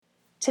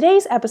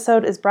Today's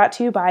episode is brought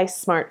to you by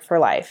Smart for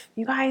Life.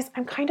 You guys,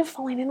 I'm kind of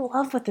falling in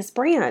love with this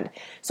brand.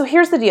 So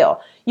here's the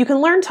deal. You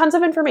can learn tons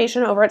of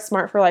information over at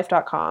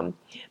smartforlife.com.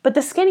 But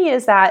the skinny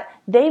is that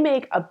they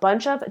make a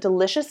bunch of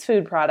delicious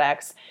food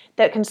products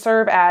that can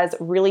serve as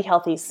really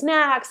healthy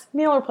snacks,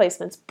 meal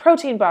replacements,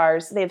 protein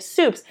bars. They have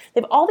soups.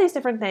 They have all these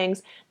different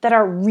things that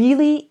are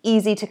really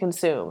easy to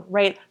consume,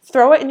 right?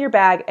 Throw it in your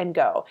bag and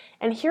go.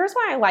 And here's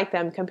why I like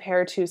them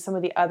compared to some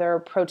of the other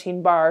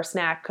protein bar,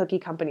 snack, cookie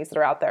companies that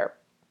are out there.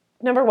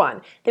 Number one,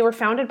 they were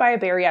founded by a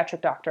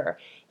bariatric doctor.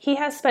 He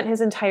has spent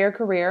his entire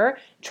career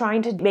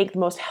trying to make the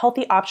most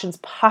healthy options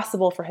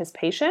possible for his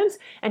patients,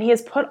 and he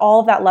has put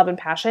all of that love and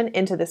passion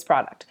into this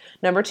product.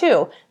 Number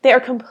two, they are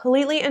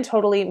completely and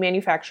totally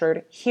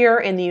manufactured here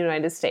in the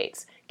United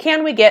States.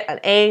 Can we get an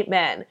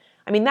amen?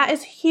 I mean, that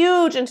is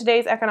huge in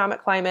today's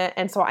economic climate,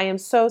 and so I am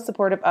so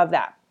supportive of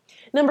that.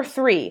 Number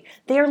three,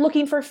 they are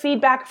looking for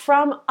feedback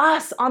from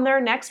us on their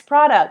next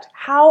product.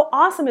 How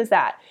awesome is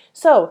that?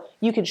 So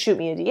you can shoot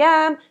me a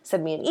DM,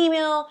 send me an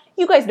email.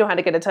 You guys know how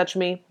to get in touch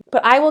with me.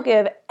 But I will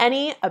give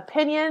any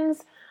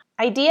opinions,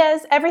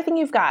 ideas, everything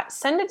you've got.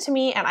 Send it to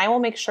me and I will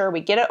make sure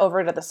we get it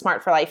over to the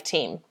Smart for Life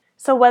team.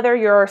 So whether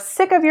you're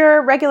sick of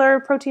your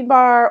regular protein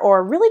bar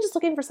or really just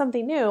looking for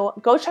something new,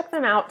 go check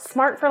them out,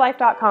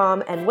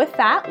 smartforlife.com. And with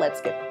that,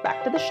 let's get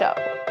back to the show.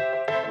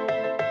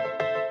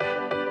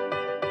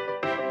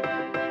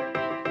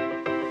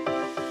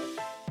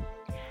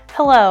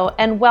 Hello,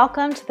 and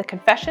welcome to the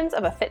Confessions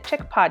of a Fit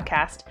Chick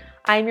podcast.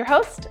 I am your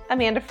host,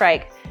 Amanda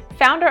Frike,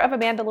 founder of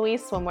Amanda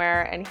Louise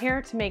Swimwear, and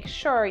here to make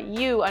sure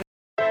you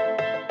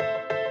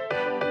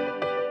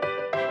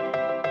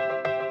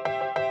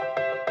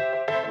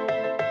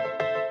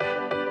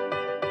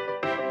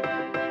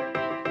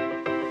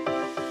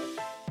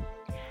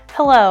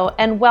Hello,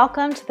 and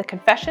welcome to the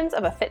Confessions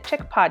of a Fit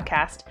Chick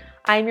podcast.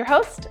 I am your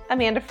host,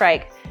 Amanda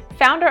Frike,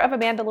 founder of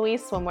Amanda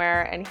Louise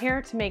Swimwear, and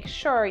here to make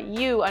sure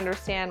you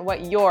understand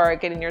what you're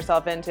getting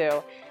yourself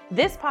into.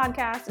 This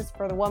podcast is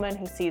for the woman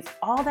who sees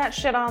all that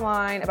shit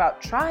online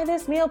about try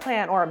this meal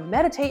plan or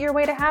meditate your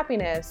way to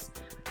happiness.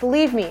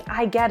 Believe me,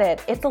 I get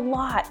it. It's a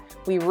lot.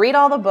 We read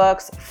all the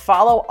books,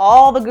 follow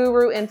all the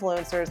guru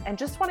influencers, and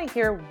just want to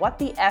hear what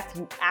the F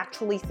you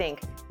actually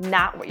think,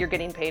 not what you're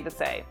getting paid to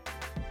say.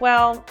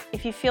 Well,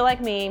 if you feel like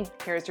me,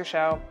 here's your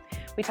show.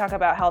 We talk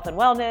about health and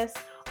wellness,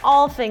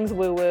 all things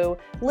woo-woo,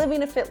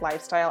 living a fit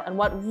lifestyle, and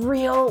what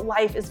real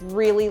life is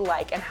really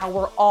like and how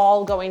we're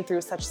all going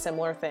through such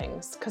similar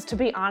things. Because to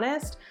be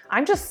honest,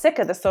 I'm just sick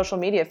of the social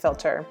media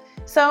filter.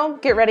 So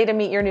get ready to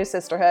meet your new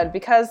sisterhood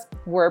because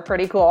we're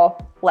pretty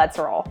cool. Let's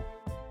roll.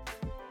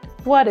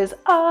 What is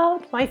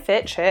up, my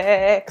fit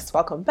chicks?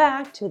 Welcome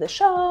back to the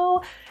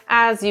show.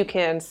 As you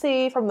can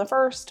see from the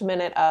first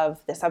minute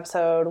of this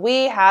episode,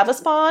 we have a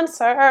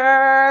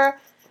sponsor.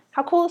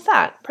 How cool is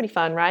that? Pretty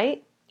fun,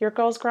 right? Your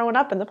girl's growing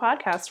up in the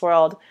podcast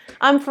world.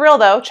 For real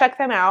though, check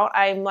them out.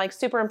 I'm like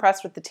super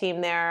impressed with the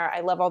team there. I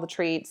love all the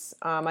treats.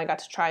 I got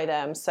to try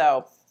them.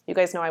 So you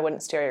guys know I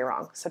wouldn't steer you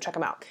wrong. So check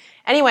them out.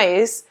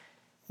 Anyways,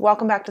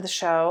 welcome back to the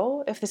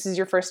show. If this is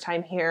your first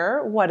time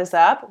here, what is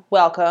up?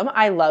 Welcome.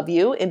 I love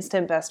you.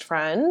 Instant best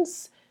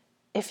friends.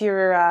 If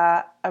you're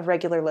a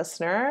regular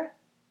listener,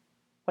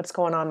 what's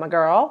going on, my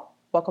girl?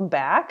 Welcome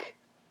back.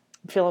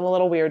 I'm feeling a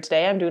little weird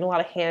today. I'm doing a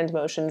lot of hand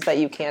motions that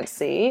you can't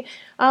see,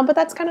 but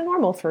that's kind of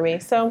normal for me.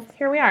 So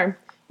here we are.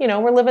 You know,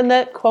 we're living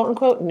the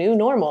quote-unquote new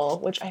normal,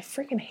 which I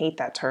freaking hate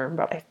that term,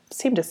 but I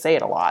seem to say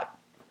it a lot.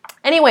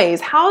 Anyways,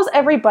 how's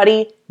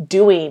everybody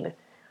doing?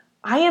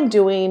 I am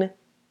doing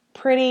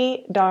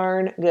pretty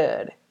darn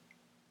good.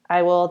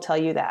 I will tell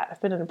you that.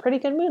 I've been in a pretty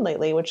good mood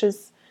lately, which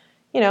is,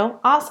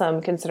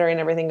 awesome considering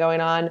everything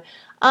going on.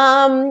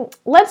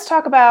 Let's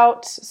talk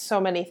about so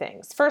many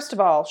things. First of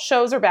all,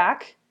 shows are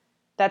back.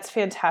 That's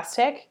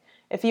fantastic.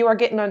 If you are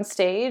getting on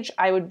stage,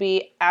 I would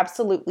be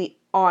absolutely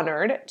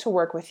honored to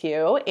work with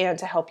you and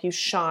to help you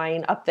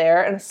shine up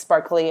there in a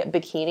sparkly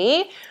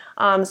bikini.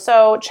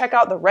 So check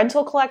out the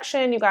rental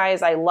collection. You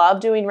guys, I love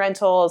doing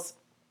rentals.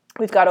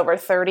 We've got over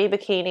 30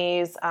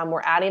 bikinis.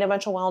 We're adding a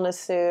bunch of wellness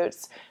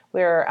suits.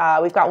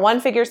 We've got one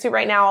figure suit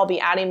right now. I'll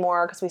be adding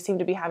more because we seem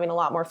to be having a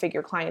lot more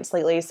figure clients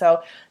lately.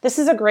 So this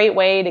is a great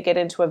way to get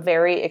into a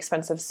very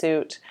expensive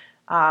suit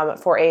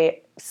for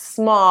a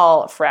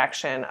small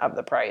fraction of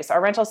the price.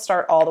 Our rentals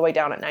start all the way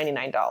down at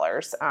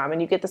 $99,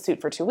 and you get the suit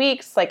for 2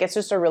 weeks. It's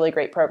just a really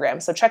great program.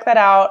 So check that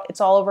out.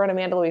 It's all over at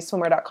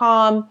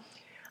AmandaLouiseSwimwear.com.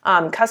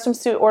 Custom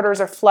suit orders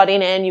are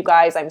flooding in, you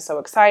guys. I'm so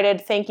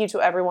excited. Thank you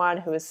to everyone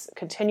who is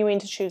continuing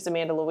to choose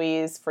Amanda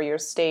Louise for your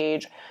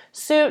stage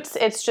suits.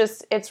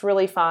 It's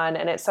really fun,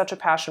 and it's such a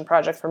passion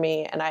project for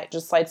me, and it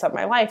just lights up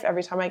my life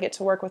every time I get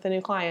to work with a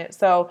new client.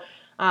 So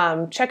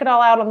check it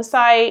all out on the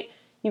site.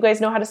 You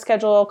guys know how to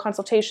schedule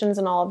consultations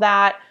and all of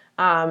that.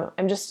 I'm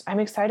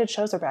excited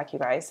shows are back, you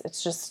guys.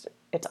 It's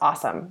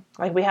awesome.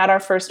 We had our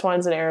first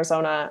ones in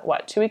Arizona,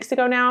 2 weeks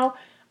ago now?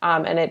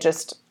 And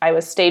I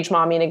was stage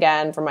momming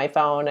again from my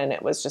phone, and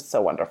it was just so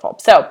wonderful.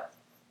 So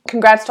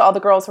congrats to all the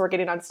girls who are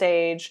getting on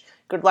stage.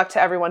 Good luck to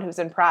everyone who's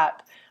in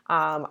prep.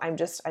 I'm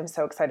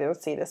so excited to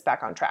see this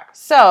back on track.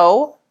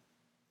 So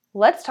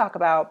let's talk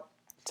about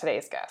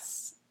today's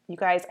guest. You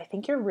guys, I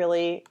think you're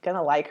really going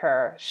to like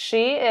her.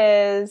 She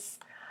is,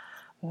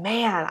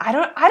 man, I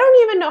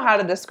don't even know how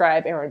to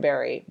describe Erin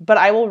Berry, but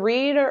I will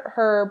read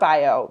her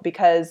bio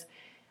because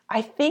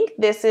I think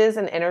this is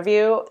an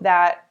interview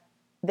that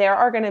there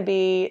are going to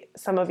be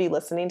some of you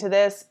listening to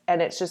this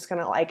and it's just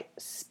going to like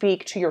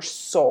speak to your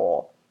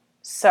soul.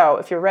 So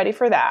if you're ready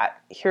for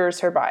that, here's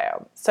her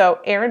bio. So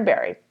Erin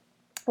Berry,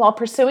 while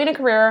pursuing a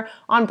career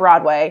on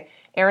Broadway,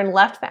 Erin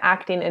left the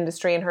acting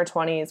industry in her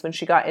 20s when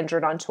she got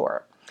injured on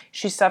tour.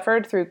 She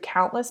suffered through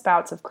countless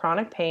bouts of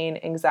chronic pain,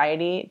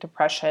 anxiety,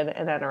 depression,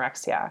 and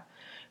anorexia.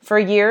 For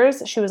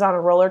years, she was on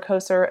a roller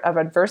coaster of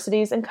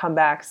adversities and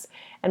comebacks,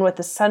 and with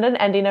the sudden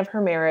ending of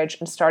her marriage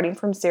and starting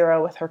from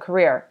zero with her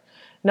career.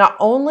 Not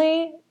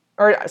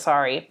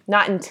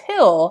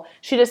until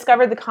she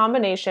discovered the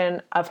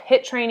combination of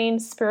HIIT training,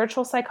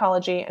 spiritual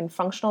psychology, and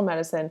functional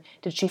medicine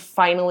did she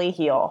finally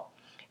heal.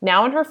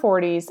 Now in her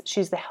 40s,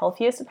 she's the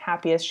healthiest and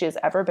happiest she has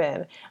ever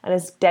been and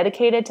is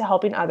dedicated to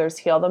helping others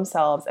heal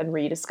themselves and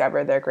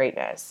rediscover their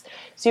greatness.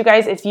 So you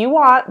guys, if you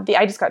want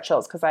I just got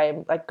chills because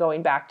I'm like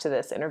going back to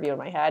this interview in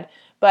my head,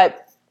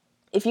 but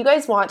if you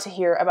guys want to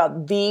hear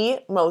about the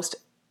most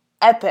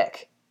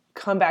epic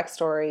comeback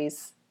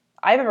stories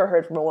I've ever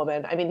heard from a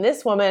woman, I mean,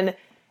 this woman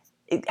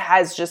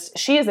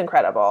she is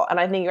incredible, and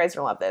I think you guys are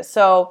going to love this.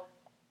 So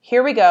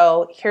here we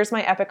go. Here's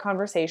my epic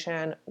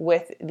conversation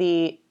with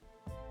the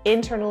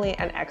internally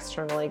and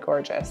externally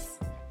gorgeous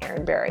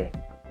Erin Berry.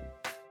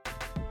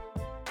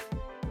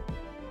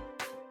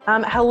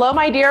 Hello,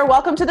 my dear.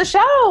 Welcome to the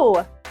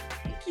show.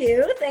 Thank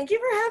you. Thank you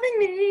for having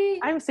me.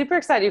 I'm super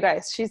excited, you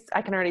guys.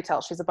 I can already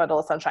tell she's a bundle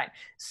of sunshine.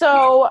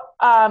 So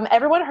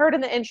everyone heard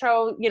in the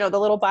intro, the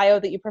little bio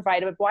that you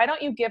provided, but why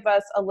don't you give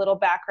us a little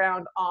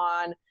background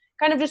on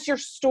kind of just your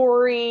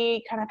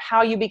story, kind of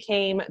how you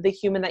became the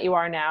human that you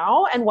are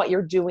now and what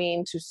you're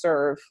doing to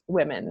serve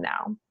women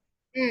now.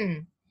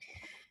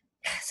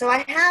 So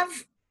I have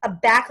a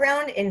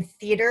background in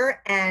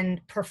theater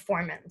and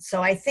performance.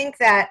 So I think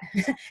that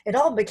it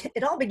all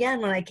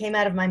began when I came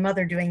out of my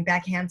mother doing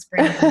back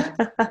handspring.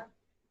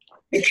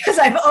 Because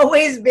I've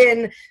always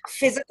been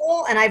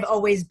physical and I've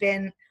always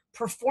been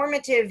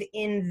performative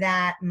in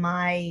that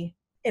my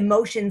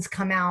emotions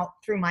come out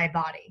through my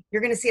body.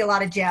 You're going to see a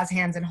lot of jazz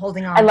hands and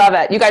holding on. I love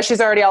it. You guys,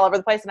 she's already all over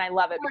the place and I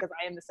love it because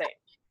I am the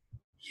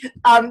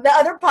same. The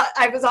other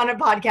I was on a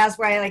podcast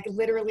where I like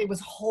literally was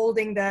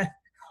holding the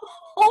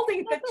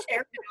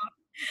chair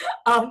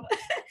down.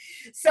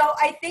 So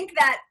I think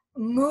that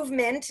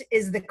movement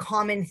is the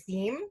common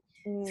theme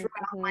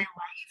throughout my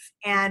life,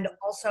 and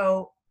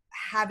also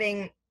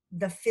having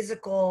the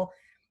physical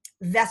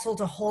vessel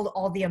to hold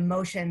all the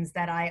emotions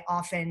that I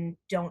often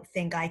don't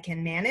think I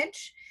can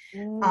manage.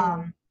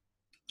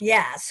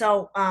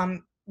 So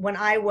when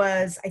I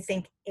was, I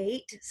think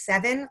 8,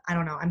 7, I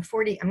don't know, I'm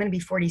 40, I'm going to be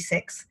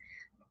 46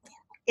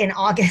 in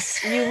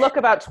August. You look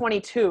about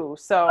 22,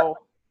 so...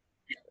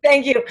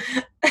 Thank you.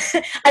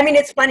 I mean,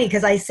 it's funny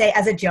because I say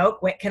as a joke,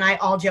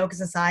 all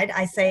jokes aside,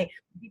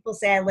 people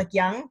say I look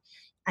young.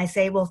 I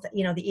say, well,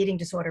 the eating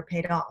disorder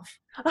paid off.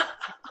 Oh,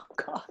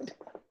 God.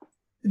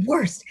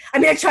 Worst. I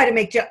mean, I try to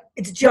make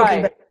it's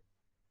joking, right.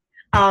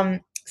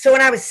 But so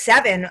when I was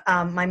 7,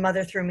 my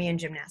mother threw me in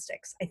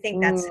gymnastics. I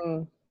think that's it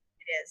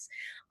is.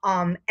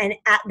 And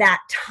at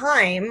that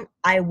time,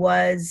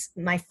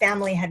 my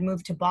family had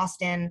moved to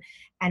Boston,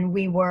 and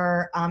we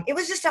were, it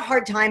was just a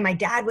hard time. My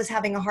dad was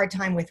having a hard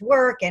time with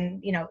work,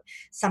 and,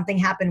 something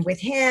happened with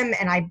him.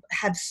 And I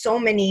had so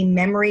many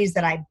memories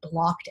that I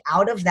blocked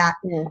out of that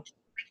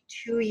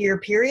 2-year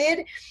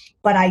period.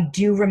 But I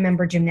do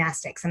remember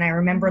gymnastics. And I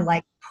remember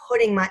I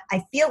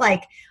feel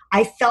like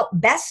I felt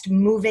best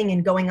moving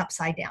and going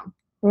upside down.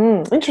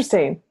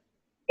 Interesting.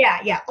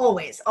 Yeah,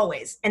 always.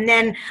 And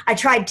then I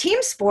tried team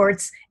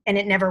sports and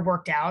it never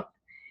worked out.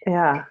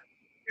 Yeah.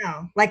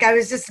 No, like I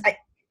was just,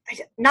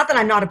 not that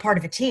I'm not a part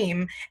of a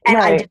team, and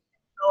right. I didn't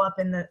go up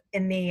in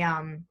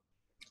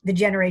the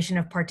generation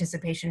of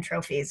participation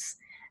trophies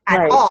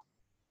at all,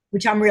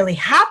 which I'm really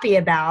happy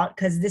about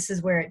because this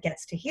is where it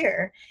gets to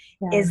here,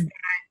 is that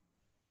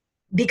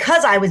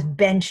because I was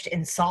benched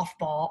in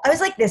softball, I was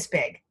like this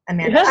big,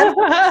 Amanda.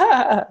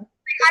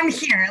 I'm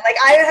here. Like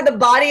I had the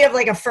body of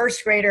like a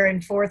first grader in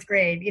 4th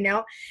grade,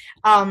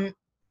 and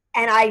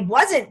I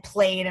wasn't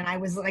played, and I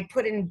was like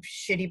put in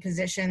shitty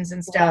positions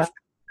and stuff. Yeah.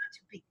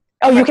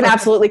 Oh, you can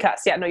absolutely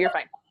cuss. Yeah, no, you're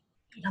fine.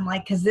 I'm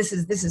like, because this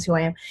is who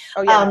I am.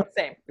 Oh yeah, no,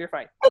 same. You're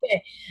fine.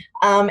 Okay.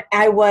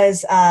 I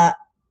was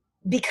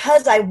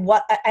because I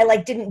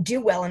like didn't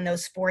do well in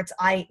those sports.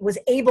 I was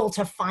able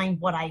to find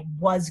what I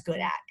was good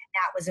at, and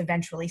that was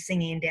eventually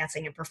singing and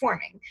dancing and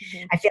performing.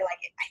 Mm-hmm. I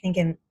think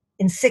in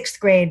 6th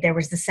grade, there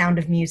was The Sound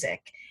of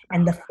Music,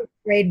 and the 5th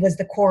grade was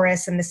the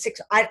chorus, and the 6th,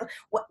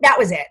 that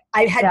was it.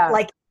 I had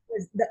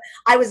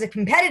I was a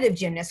competitive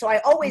gymnast, so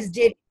I always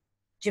did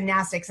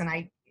gymnastics, and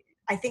I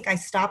think I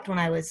stopped when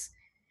I was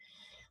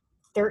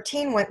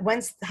 13.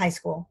 When's high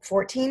school?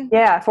 14?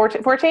 Yeah,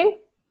 14?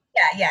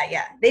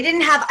 Yeah. They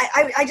didn't have,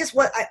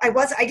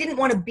 I didn't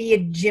want to be a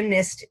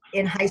gymnast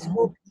in high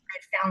school because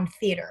I found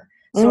theater.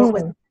 So it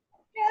was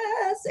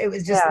was. It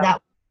was just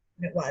that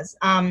it was.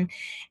 And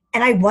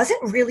I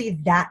wasn't really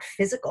that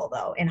physical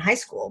though in high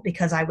school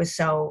because I was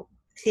so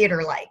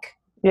theater-like.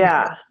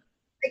 Yeah.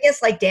 I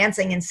guess like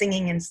dancing and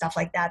singing and stuff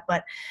like that.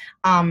 But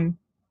I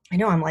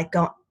know I'm like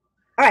going,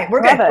 all right,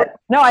 we're good.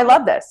 No, I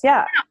love this.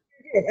 Yeah.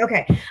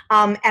 Okay.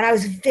 And I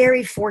was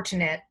very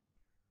fortunate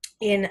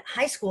in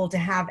high school to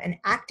have an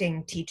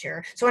acting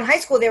teacher. So in high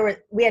school,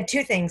 we had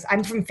two things.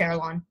 I'm from Fair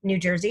Lawn, New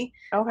Jersey.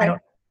 Okay. I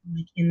don't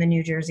like in the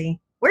New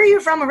Jersey. Where are you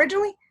from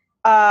originally?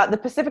 The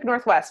Pacific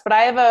Northwest, but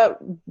I have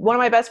one of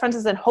my best friends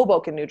is in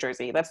Hoboken, New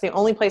Jersey. That's the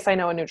only place I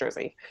know in New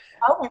Jersey.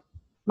 Oh,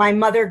 my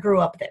mother grew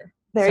up there.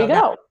 There you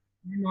go.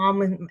 My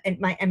mom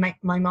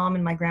my mom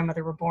and my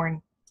grandmother were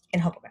born in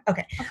Hoboken.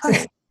 Okay.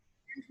 So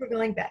we're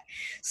going back.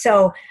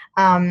 So,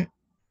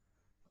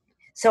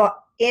 so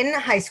in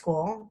high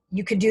school,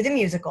 you could do the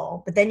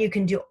musical, but then you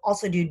can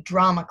also do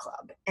drama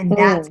club. And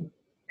that's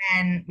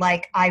when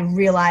like I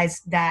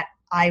realized that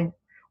I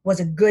was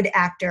a good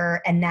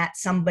actor and that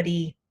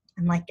somebody,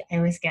 I'm like, I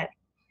always get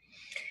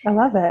I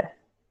love it.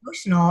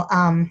 Emotional.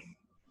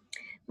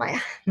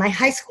 My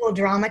high school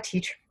drama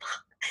teacher,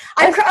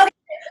 I'm crying.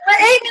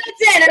 8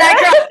 minutes in and I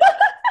cried.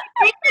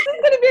 This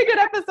is going to be a good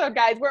episode,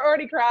 guys. We're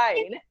already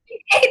crying.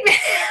 8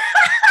 minutes.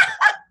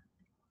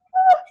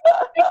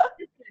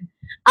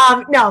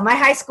 No, my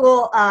high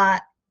school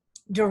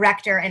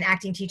director and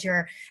acting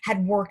teacher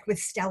had worked with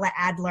Stella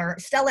Adler.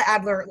 Stella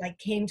Adler like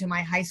came to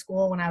my high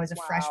school when I was a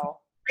freshman.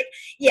 Like,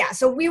 yeah,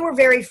 so we were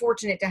very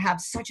fortunate to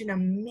have such an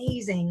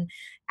amazing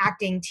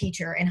acting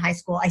teacher in high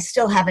school. I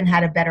still haven't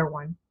had a better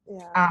one.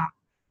 Yeah.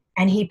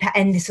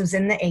 And this was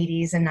in the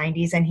 80s and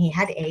 90s, and he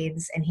had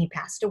AIDS and he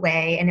passed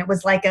away. And it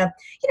was like it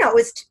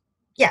was shitty.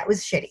 Yeah. It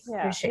was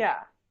shitty. Yeah.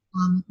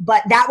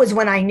 But that was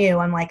when I knew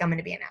I'm like, I'm going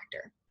to be an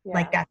actor. Yeah.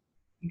 Like that.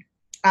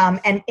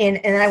 And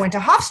then I went to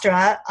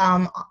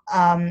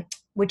Hofstra,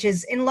 which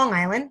is in Long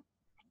Island,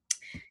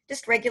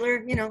 just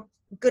regular,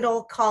 good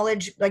old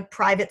college, like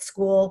private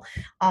school.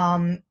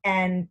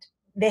 And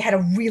they had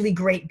a really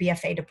great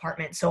BFA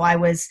department. So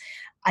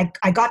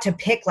I got to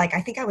pick, like,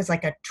 I think I was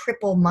like a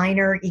triple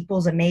minor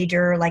equals a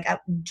major, like a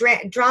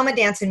drama,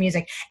 dance, and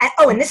music.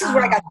 And this is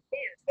where I got to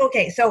dance.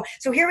 Okay. So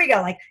here we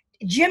go. Like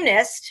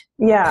gymnast.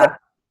 Yeah.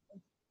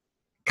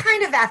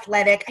 Kind of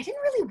athletic. I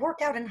didn't really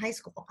work out in high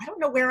school. I don't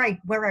know where I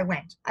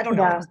went. I don't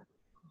know. Yeah.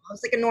 I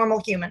was like a normal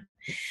human.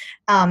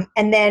 And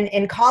then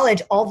in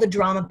college, all the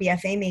drama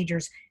BFA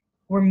majors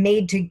were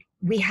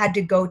we had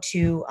to go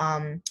to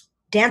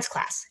dance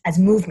class as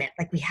movement.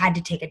 Like we had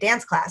to take a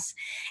dance class,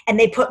 and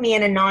they put me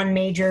in a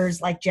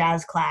non-majors like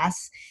jazz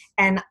class.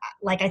 And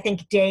like, I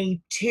think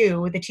day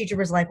 2, the teacher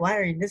was like,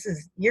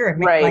 you're a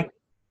right. Like,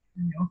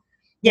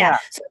 yeah.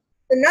 So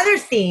another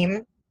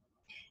theme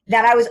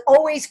that I was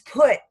always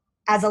put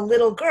as a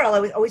little girl, I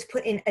was always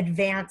put in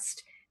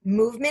advanced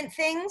movement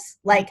things.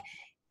 Like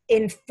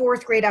in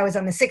 4th grade, I was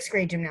on the 6th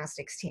grade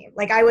gymnastics team.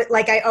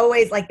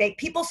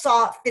 People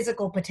saw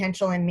physical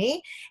potential in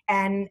me,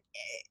 and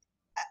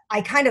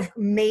I kind of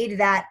made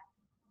that,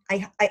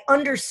 I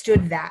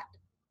understood that.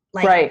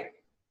 Like, right.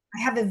 I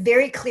have a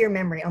very clear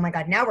memory. Oh my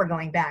God, now we're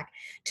going back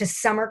to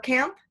summer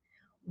camp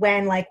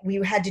when like we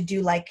had to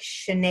do like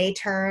chaîné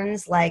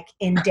turns, like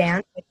in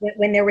dance,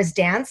 when there was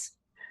dance.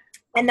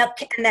 And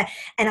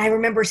I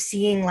remember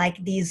seeing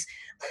like these,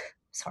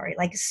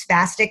 like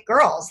spastic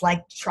girls,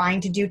 like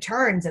trying to do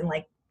turns and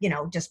like,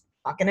 just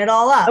fucking it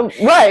all up.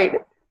 Right.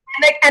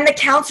 And the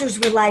counselors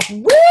were like,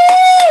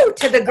 woo,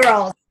 to the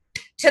girls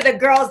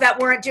that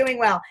weren't doing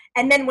well.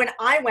 And then when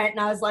I went and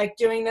I was like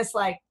doing this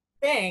like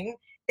thing,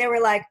 they were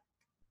like,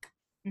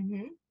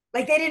 mm-hmm.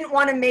 Like they didn't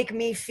want to make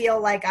me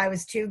feel like I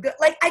was too good.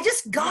 Like I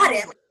just got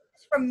it. Like, I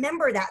just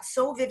remember that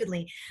so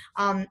vividly.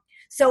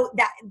 So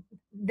that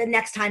the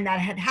next time that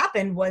had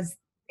happened was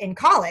in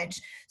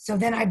college. So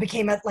then I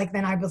became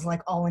then I was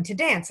like all into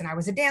dance, and I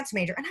was a dance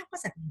major, and I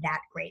wasn't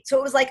that great. So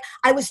it was like,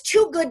 I was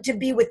too good to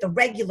be with the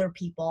regular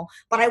people,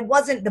 but I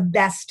wasn't the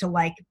best to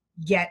like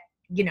get,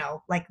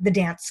 like the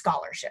dance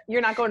scholarship.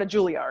 You're not going to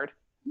Juilliard.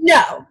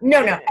 No.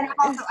 And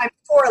also I'm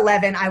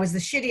 4'11". I was the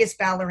shittiest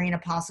ballerina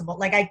possible.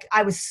 Like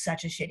I was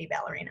such a shitty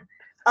ballerina.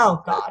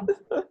 Oh God.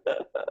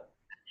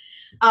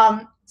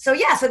 So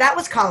that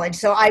was college.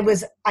 So I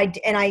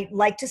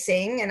liked to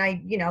sing, and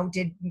I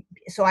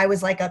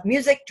was like a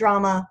music,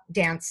 drama,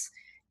 dance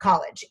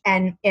college.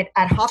 And at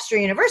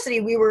Hofstra University,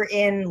 we were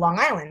in Long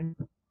Island.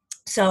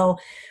 So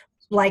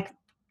like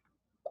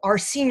our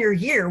senior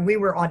year, we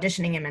were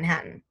auditioning in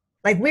Manhattan.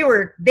 Like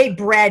they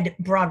bred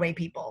Broadway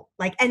people.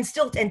 Like, and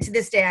to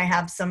this day, I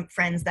have some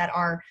friends that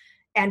are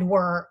and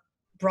were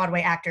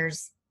Broadway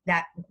actors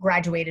that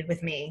graduated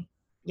with me.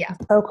 Yeah.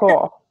 Oh,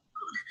 cool.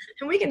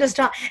 And we can just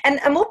talk, and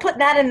we'll put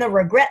that in the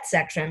regret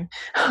section.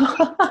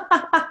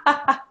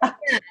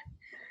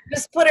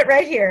 Just put it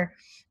right here,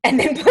 and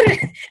then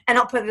and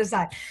I'll put it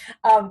aside.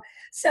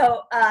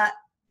 So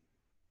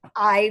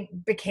I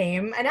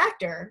became an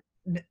actor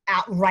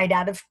right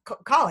out of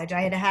college.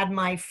 I had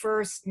my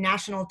first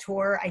national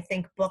tour, I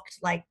think, booked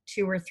like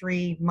 2 or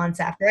 3 months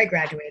after I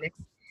graduated.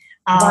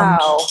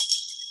 Wow.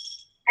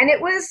 And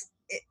it was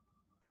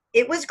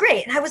it was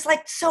great. And I was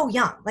like so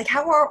young. Like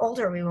how old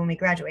are we when we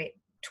graduate?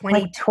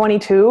 20. Like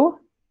 22?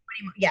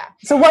 Yeah.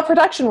 So what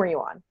production were you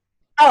on?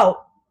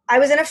 Oh, I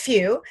was in a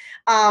few.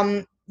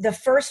 The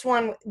first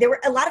one, there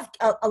were a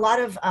lot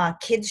of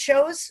kids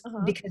shows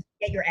because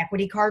you get your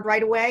equity card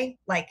right away.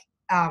 Like,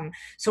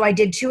 so I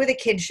did 2 of the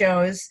kids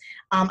shows.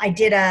 I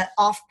did a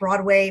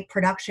off-Broadway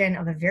production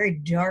of a very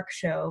dark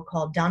show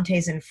called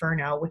Dante's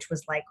Inferno, which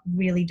was like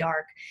really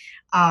dark.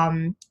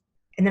 And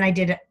then I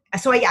did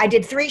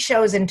 3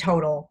 shows in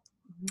total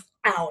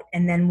out,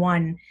 and then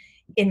 1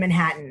 in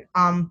Manhattan.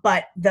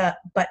 But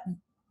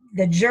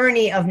the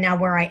journey of now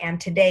where I am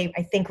today,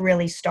 I think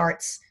really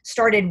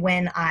started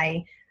when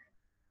I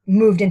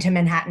moved into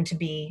Manhattan to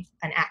be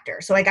an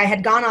actor. So like I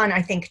had gone on,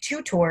 I think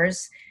 2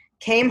 tours,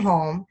 came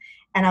home,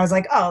 and I was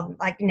like, oh,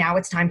 like now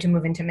it's time to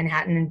move into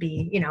Manhattan and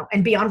be,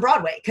 and be on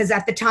Broadway. Cause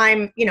at the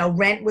time,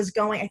 Rent was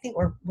going, I think,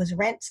 or was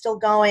Rent still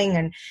going?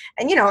 And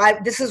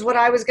this is what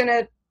I was going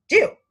to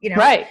do,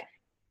 Right.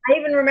 I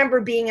even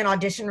remember being in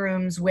audition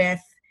rooms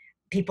with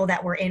people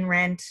that were in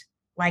Rent.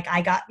 Like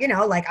I got,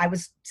 like I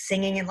was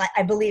singing, and like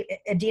I believe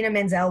Idina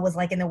Menzel was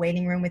like in the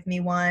waiting room with me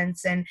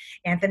once, and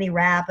Anthony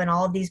Rapp and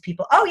all of these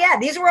people. Oh yeah,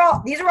 these were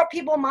all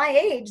people my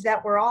age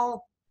that were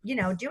all,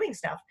 doing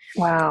stuff.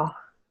 Wow.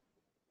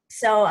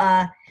 So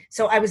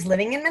I was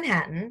living in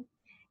Manhattan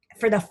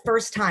for the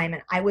first time,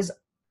 and I was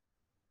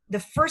the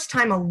first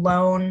time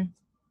alone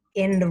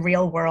in the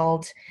real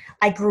world.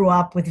 I grew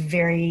up with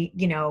very,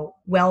 I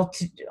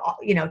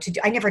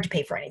never had to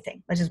pay for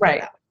anything. Let's just put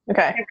it that way.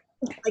 Okay.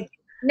 Like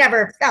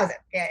never. That was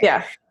it.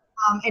 Yeah.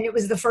 And it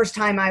was the first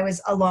time I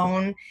was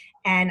alone,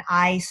 and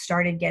I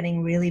started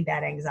getting really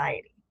bad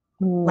anxiety.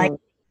 Like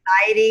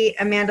anxiety,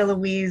 Amanda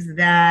Louise,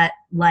 that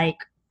like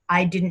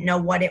I didn't know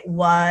what it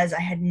was.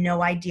 I had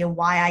no idea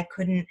why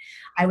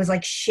I was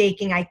like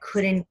shaking. I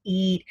couldn't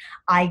eat.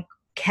 I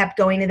kept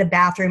going to the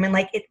bathroom, and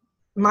like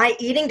my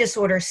eating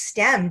disorder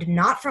stemmed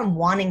not from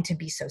wanting to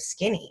be so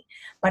skinny,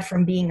 but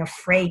from being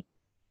afraid.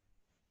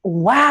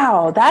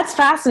 Wow. That's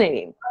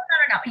fascinating.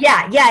 No.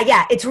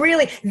 Yeah. It's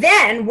really,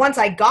 then once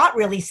I got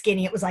really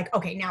skinny, it was like,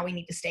 okay, now we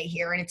need to stay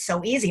here. And it's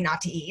so easy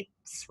not to eat.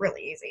 It's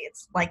really easy.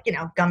 It's like,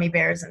 gummy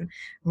bears and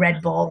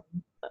Red Bull.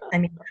 I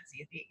mean, that's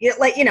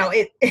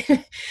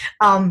easy.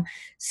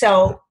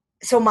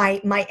 So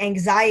my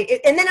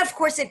anxiety, and then of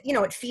course it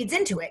feeds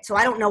into it. So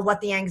I don't know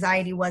what the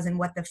anxiety was and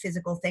what the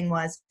physical thing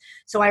was.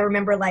 So I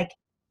remember like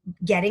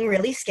getting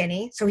really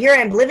skinny. So here I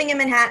am living in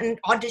Manhattan,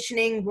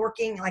 auditioning,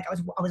 working. Like I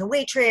was a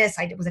waitress.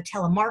 I was a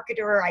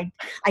telemarketer. I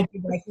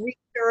did like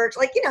research,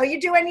 like, you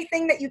do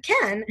anything that you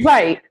can.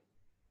 Right.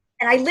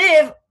 And I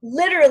live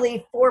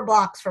literally 4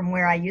 blocks from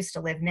where I used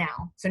to live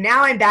now. So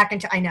now I'm back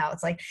into, I know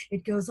it's like,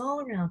 it goes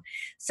all around.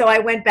 So I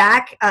went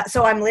back.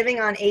 So I'm living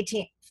on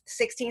 16th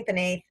and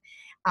 8th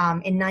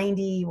in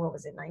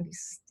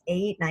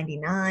 98,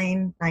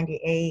 99,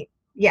 98.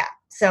 Yeah.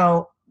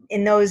 So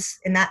in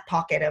that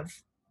pocket of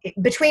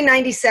between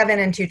 97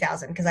 and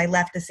 2000, because I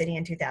left the city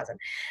in 2000.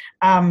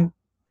 And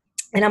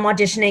I'm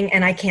auditioning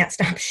and I can't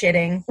stop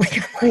shitting.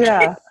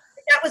 Yeah.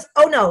 That was,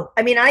 no.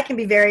 I mean, I can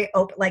be very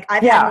open. Like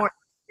I've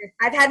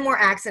had more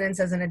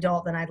accidents as an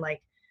adult than I'd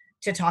like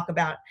to talk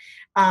about.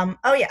 I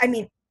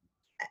mean,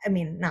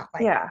 not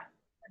like, I'm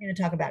going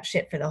to talk about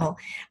shit for the whole,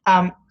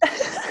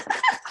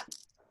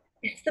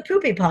 it's the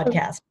Poopy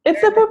Podcast.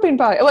 It's the pooping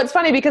podcast. Well, it's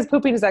funny because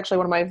pooping is actually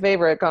one of my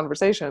favorite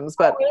conversations,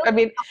 but really? I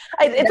mean,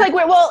 it's like,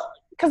 well,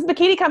 because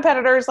bikini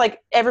competitors, like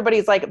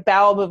everybody's like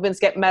bowel movements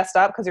get messed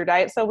up because your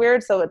diet's so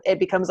weird. So it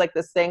becomes like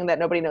this thing that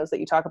nobody knows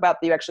that you talk about,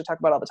 that you actually talk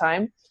about all the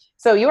time.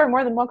 So you are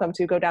more than welcome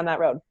to go down that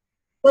road.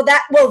 Well,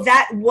 that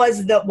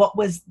was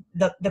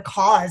the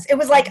cause. It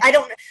was like,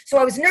 so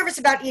I was nervous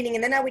about eating,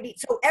 and then I would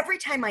eat. So every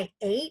time I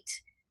ate,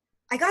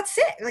 I got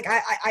sick. Like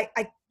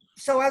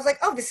so I was like,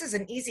 oh, this is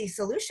an easy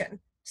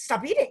solution.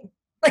 Stop eating.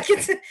 Like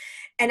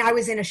and I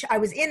was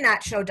in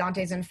that show,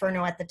 Dante's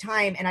Inferno, at the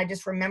time. And I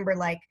just remember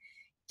like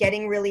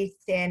getting really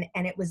thin,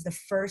 and it was the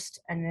first,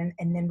 and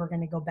then we're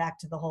going to go back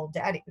to the whole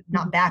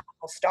not back,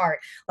 we'll start.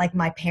 Like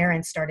my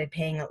parents started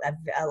paying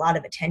a lot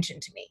of attention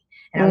to me,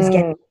 and I was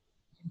getting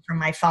from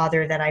my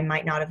father that I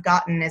might not have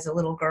gotten as a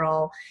little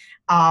girl,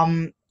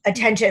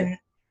 attention,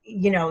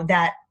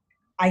 that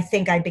I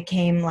think I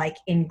became like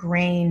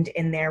ingrained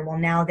in there. Well,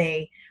 now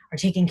they are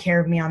taking care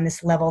of me on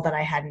this level that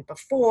I hadn't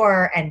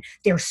before, and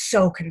they're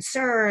so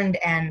concerned.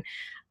 And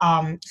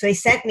so they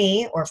sent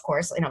me, or of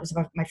course, it was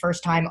my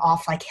first time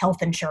off like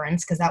health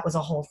insurance, because that was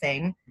a whole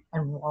thing.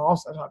 And we'll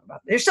also talk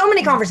about, there's so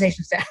many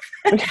conversations to have.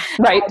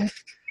 Right.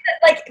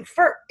 Like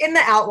in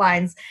the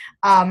outlines,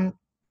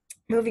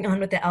 moving on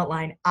with the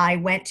outline, I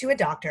went to a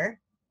doctor,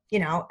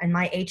 and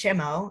my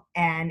HMO,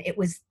 and it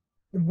was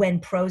when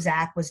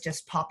Prozac was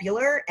just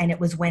popular, and it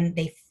was when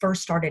they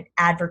first started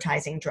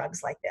advertising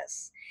drugs like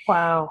this.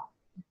 Wow.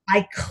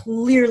 I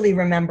clearly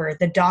remember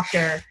the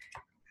doctor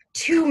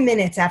 2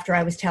 minutes after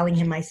I was telling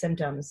him my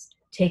symptoms,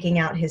 taking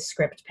out his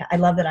script pad. I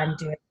love that I'm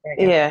doing it right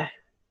now. Yeah.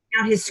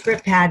 Out his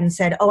script pad and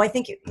said, "Oh, I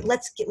think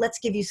let's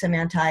give you some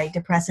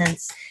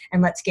antidepressants,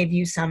 and let's give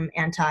you some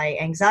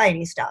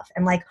anti-anxiety stuff."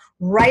 And like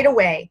right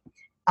away,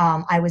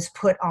 I was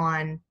put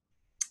on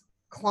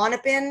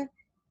Klonopin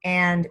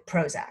and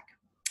Prozac.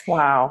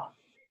 Wow.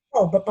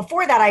 Oh, but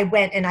before that, I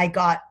went and I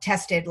got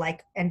tested,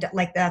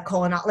 the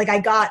colon,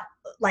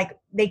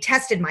 they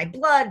tested my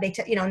blood.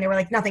 And they were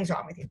like, nothing's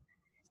wrong with you.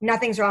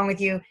 Nothing's wrong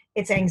with you.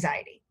 It's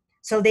anxiety.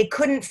 So they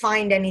couldn't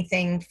find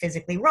anything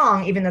physically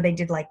wrong, even though they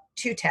did like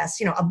 2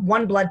 tests,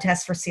 one blood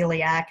test for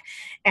celiac.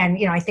 And,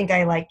 I think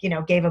I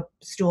gave a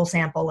stool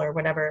sample or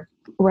whatever.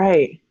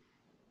 Right.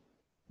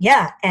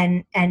 Yeah.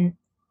 So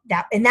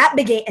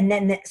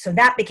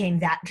that became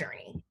that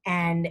journey.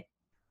 And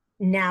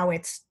now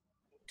it's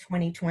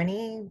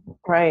 2020.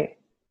 Right.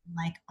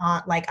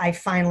 I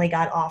finally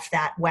got off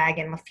that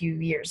wagon a few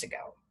years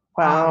ago.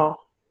 Wow.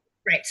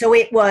 Right. So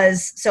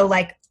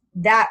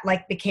that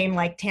became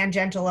like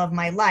tangential of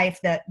my life,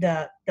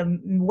 the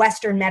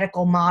Western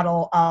medical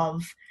model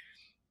of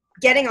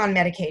getting on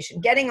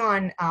medication, getting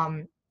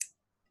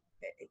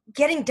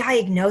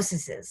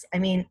diagnoses. I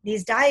mean,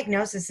 these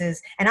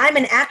diagnoses, and I'm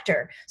an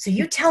actor. So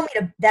you tell me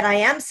that I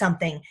am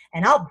something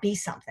and I'll be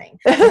something.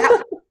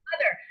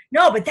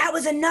 But that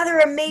was another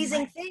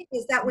amazing thing,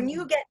 is that when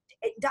you get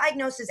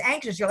diagnosed as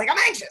anxious, you're like, I'm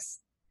anxious.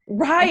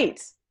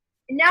 Right.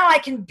 And now I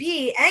can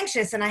be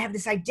anxious, and I have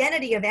this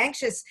identity of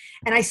anxious,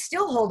 and I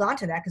still hold on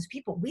to that because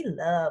we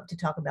love to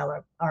talk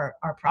about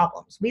our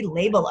problems. We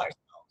label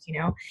ourselves,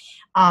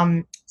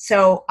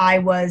 So I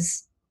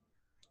was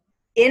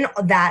in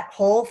that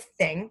whole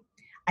thing.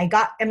 I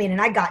got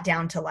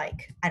down to I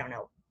don't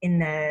know,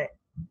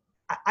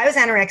 I was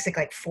anorexic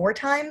like 4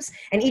 times,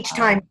 and each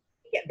time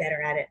you get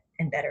better at it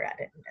and better at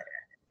it and better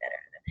at it and better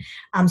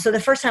at it. So the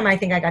first time I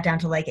think I got down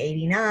to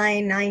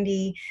 89,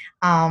 90.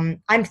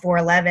 I'm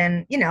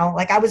 4'11",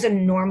 I was a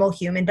normal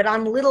human, but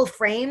on little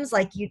frames,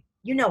 you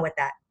know what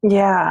that.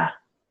 Yeah.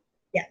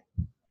 Yeah.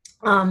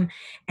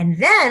 And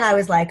then I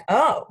was like,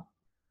 oh,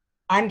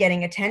 I'm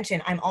getting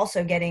attention. I'm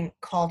also getting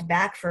called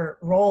back for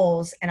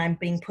roles, and I'm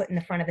being put in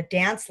the front of the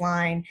dance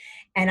line,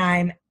 and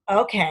I'm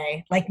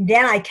okay.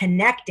 Then I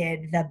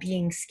connected the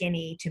being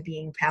skinny to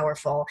being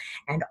powerful,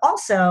 and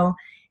also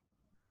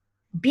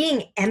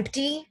being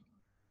empty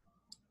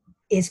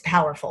is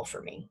powerful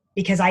for me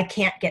because I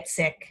can't get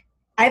sick.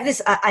 I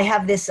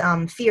have this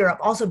fear of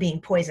also being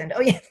poisoned.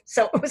 Oh yeah.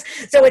 So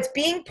it's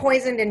being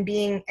poisoned and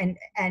being and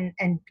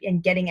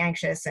getting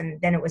anxious, and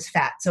then it was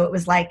fat. So it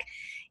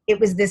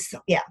was this,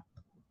 yeah.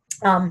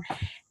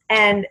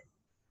 And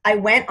I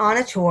went on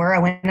a tour. I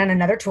went on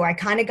another tour. I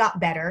kind of got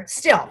better.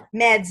 Still,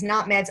 meds,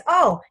 not meds.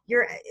 Oh,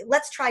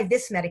 let's try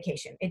this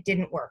medication. It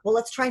didn't work. Well,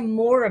 let's try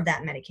more of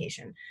that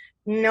medication.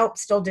 Nope,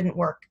 still didn't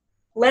work.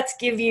 Let's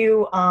give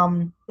you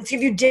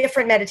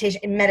different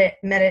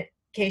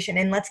medication,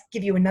 and let's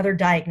give you another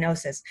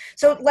diagnosis.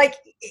 So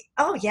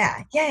oh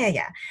yeah.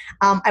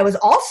 I was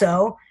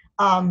also,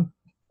 and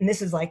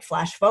this is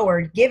flash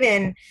forward,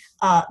 given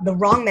the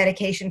wrong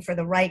medication for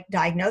the right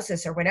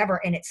diagnosis or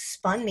whatever, and it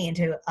spun me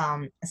into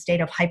a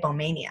state of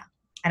hypomania.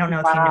 I don't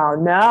know if you know. Wow,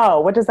 no.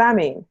 What does that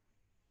mean?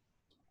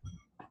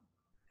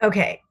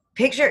 Okay,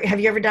 have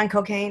you ever done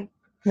cocaine?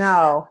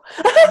 No.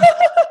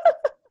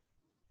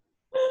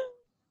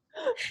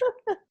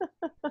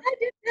 I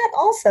did that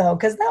also,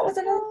 because that was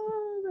another.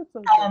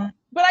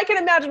 But I can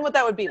imagine what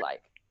that would be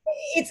like.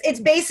 It's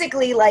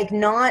basically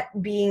not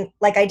being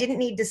I didn't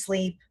need to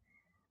sleep.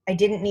 I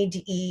didn't need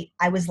to eat.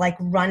 I was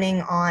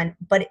running on,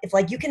 but if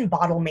you can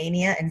bottle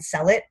mania and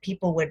sell it,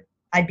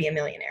 I'd be a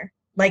millionaire.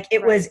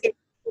 It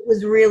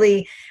was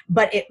really,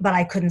 but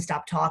I couldn't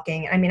stop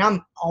talking. I mean,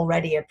 I'm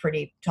already a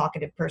pretty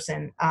talkative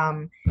person.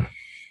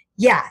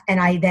 Yeah. And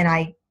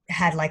I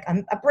had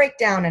a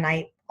breakdown, and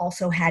I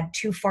also had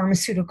 2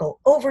 pharmaceutical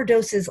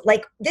overdoses.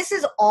 This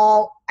is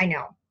all I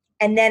know.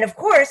 And then of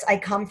course I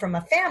come from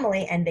a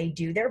family, and they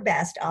do their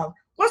best of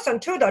listen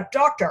to the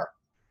doctor.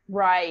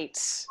 Right.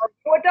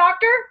 To a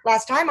doctor?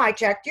 Last time I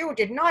checked, you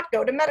did not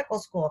go to medical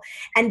school.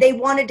 And they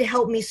wanted to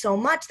help me so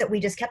much that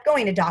we just kept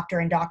going to doctor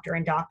and doctor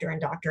and doctor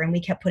and doctor. And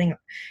we kept putting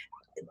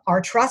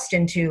our trust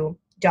into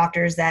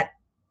doctors that,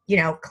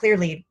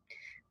 clearly,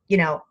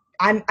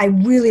 I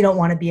really don't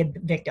want to be a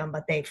victim,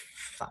 but they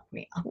fucked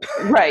me up.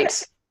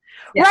 Right.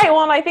 Yeah. Right.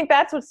 Well, and I think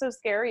that's what's so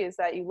scary is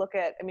that you look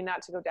at,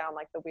 not to go down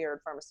the weird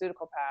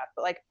pharmaceutical path,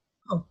 but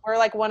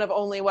we're one of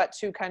only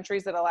 2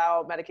 countries that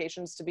allow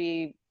medications to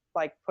be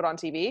put on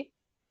TV.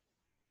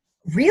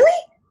 Really?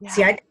 Yeah.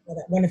 See, I didn't know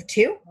that. One of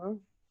 2? Mm-hmm.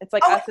 It's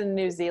us in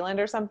New Zealand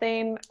or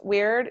something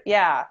weird.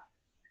 Yeah.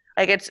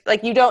 It's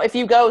you don't, if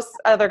you go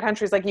other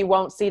countries, you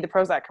won't see the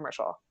Prozac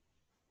commercial.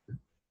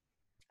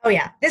 Oh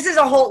yeah. This is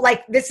a whole,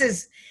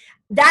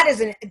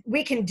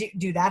 we can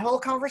do that whole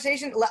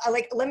conversation.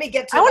 Let me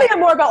get to. I want to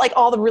hear more about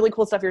all the really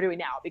cool stuff you're doing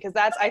now, because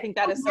I think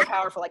that is so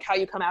powerful. How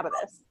you come out of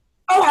this.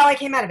 Oh, how I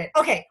came out of it.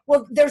 Okay.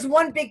 Well, there's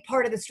one big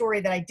part of the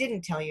story that I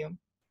didn't tell you.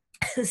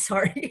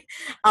 Sorry.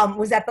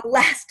 Was that the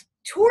last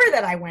tour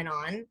that I went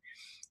on.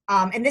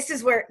 And this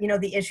is where,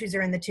 the issues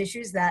are in the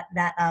tissues. That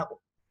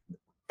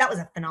was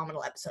a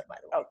phenomenal episode, by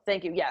the way. Oh,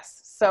 thank you.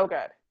 Yes. So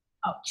good.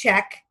 Oh,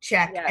 check.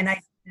 Yes. And I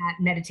did that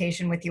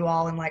meditation with you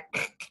all, and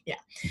yeah.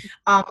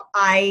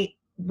 I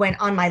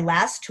went on my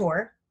last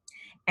tour,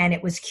 and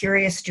it was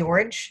Curious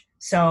George.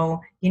 So,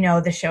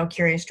 the show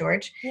Curious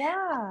George.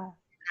 Yeah.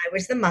 I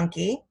was the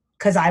monkey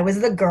because I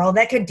was the girl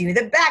that could do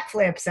the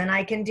backflips and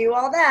I can do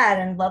all that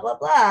and blah, blah,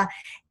 blah.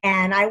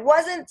 And I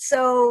wasn't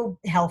so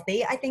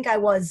healthy. I think I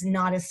was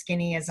not as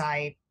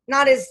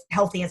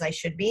healthy as I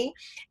should be.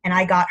 And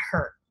I got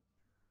hurt.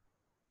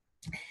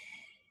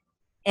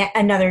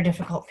 Another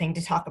difficult thing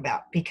to talk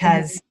about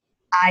because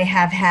I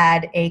have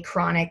had a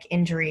chronic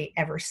injury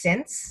ever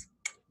since.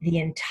 The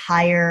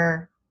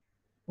entire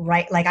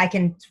like I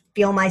can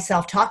feel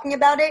myself talking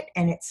about it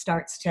and it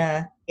starts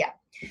to,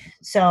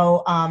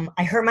 So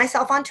I hurt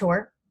myself on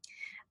tour.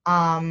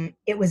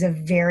 It was a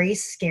very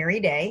scary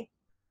day.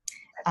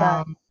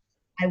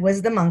 I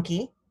was the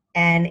monkey,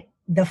 and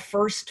the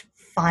first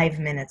 5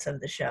 minutes of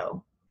the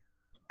show,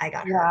 I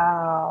got hurt.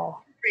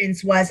 Wow.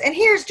 Prince was, and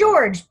here's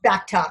George,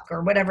 back tuck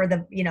or whatever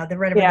the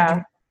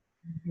whatever.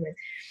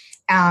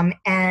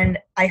 And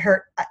I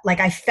hurt, like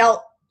I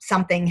felt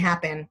something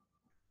happen,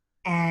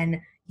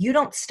 and you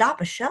don't stop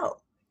a show.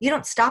 You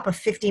don't stop a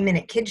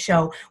 50-minute kid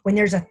show when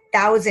there's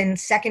 1,000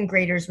 second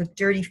graders with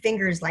dirty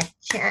fingers, like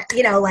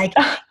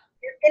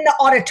in the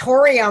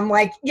auditorium,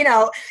 like, you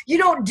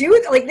don't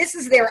do like, this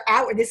is their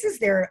hour. This is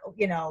their,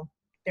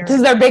 this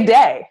is their big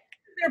day.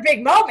 Their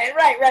big moment.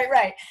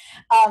 Right.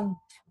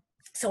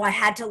 So I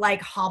had to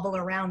like hobble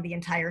around the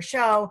entire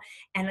show,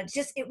 and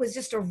it was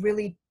just a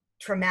really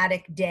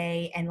traumatic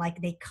day. And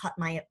like, they cut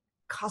my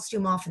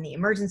costume off in the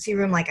emergency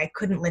room. Like I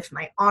couldn't lift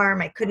my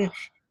arm. I couldn't.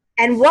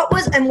 And what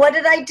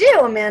did I do,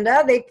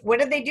 Amanda? What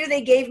did they do?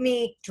 They gave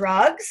me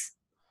drugs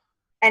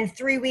and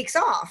 3 weeks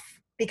off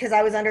because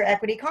I was under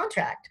equity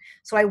contract.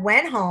 So I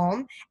went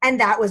home, and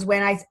that was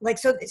when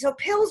so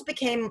pills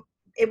became,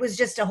 it was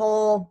just a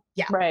whole,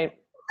 Right.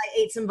 I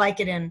ate some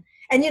Vicodin.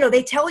 And,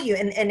 they tell you,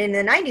 and in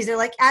the 90s, they're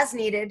like, as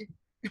needed.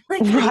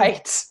 Like,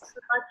 right.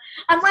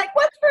 I'm like,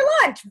 what's for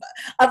lunch?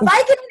 A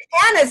Vicodin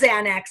and a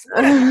Xanax.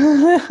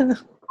 I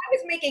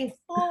was making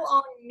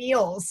full-on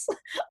meals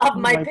of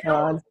my pills.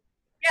 God.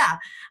 Yeah.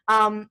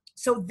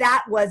 So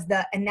that was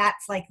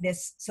that's like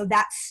this. So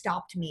that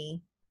stopped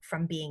me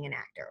from being an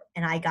actor.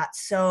 And I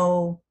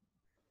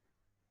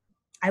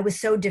was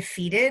so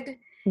defeated.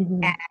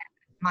 Mm-hmm. And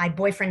my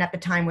boyfriend at the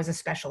time was a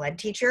special ed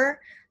teacher,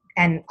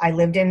 and I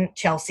lived in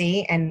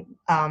Chelsea, and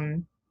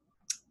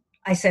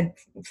I said,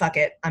 fuck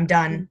it, I'm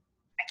done. Mm-hmm.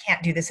 I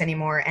can't do this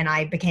anymore. And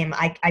I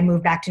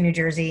moved back to New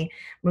Jersey,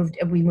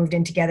 we moved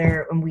in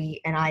together,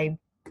 and I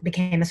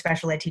became a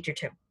special ed teacher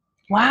too.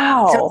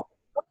 Wow. So,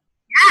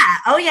 yeah.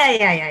 Oh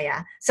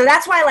yeah. So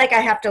that's why like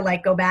I have to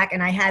like go back,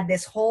 and I had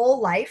this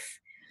whole life.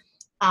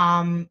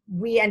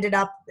 We ended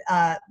up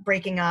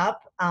breaking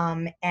up,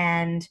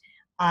 and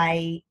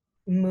I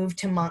moved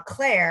to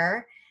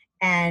Montclair,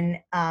 and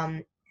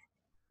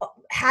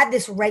had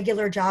this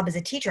regular job as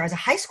a teacher. I was a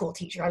high school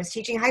teacher. I was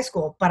teaching high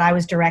school, but I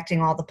was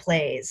directing all the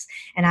plays,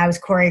 and I was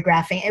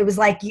choreographing. It was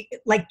like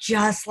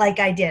just like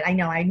I did. I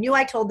know. I knew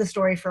I told the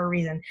story for a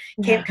reason.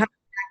 Coming back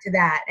to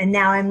that, and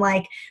now I'm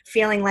like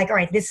feeling like, all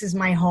right, this is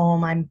my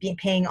home. I'm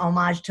paying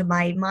homage to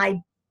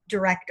my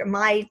director,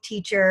 my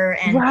teacher,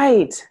 and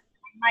right.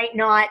 I might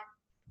not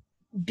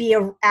be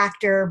an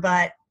actor,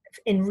 but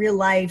in real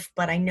life,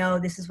 but I know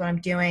this is what I'm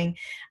doing,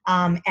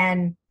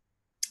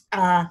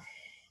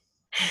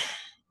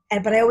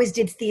 but I always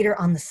did theater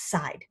on the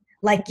side,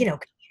 like,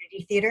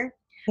 community theater.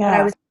 Yeah. But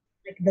I was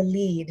like the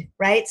lead,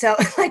 right? So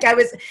like I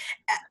was,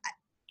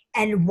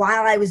 and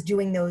while I was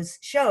doing those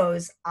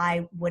shows,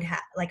 I would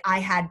have, like, I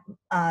had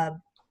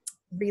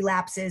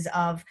relapses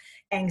of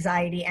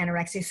anxiety,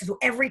 anorexia. So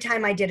every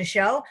time I did a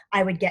show,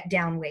 I would get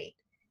down weight.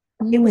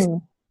 It was,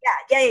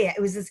 yeah.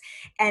 It was this,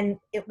 and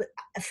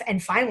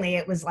finally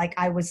it was like,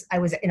 I was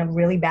in a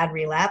really bad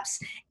relapse,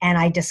 and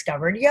I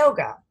discovered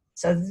yoga.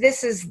 So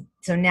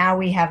now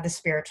we have the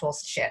spiritual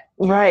shit.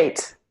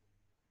 Right.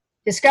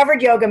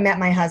 Discovered yoga, met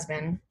my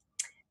husband,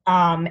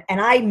 and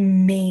I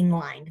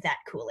mainlined that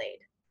Kool-Aid.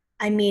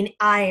 I mean,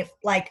 I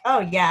like, oh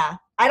yeah,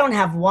 I don't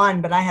have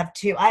one, but I have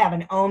two. I have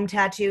an Om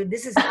tattoo.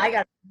 I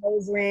got a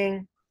nose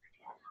ring.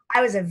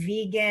 I was a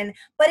vegan,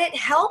 but it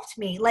helped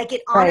me. Like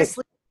it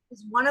honestly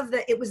was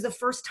it was the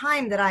first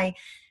time that I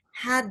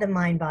had the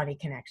mind-body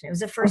connection. It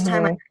was the first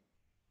time I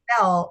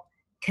felt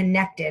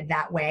connected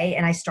that way,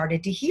 and I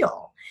started to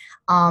heal.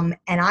 And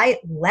I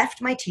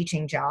left my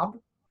teaching job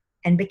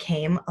and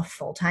became a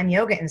full-time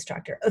yoga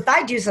instructor. If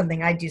I do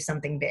something, I do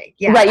something big.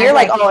 Yeah, right. You're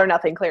like all or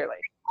nothing, clearly.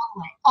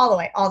 All the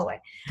way.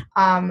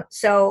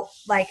 So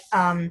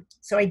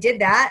I did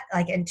that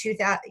like in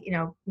 2000,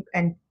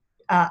 and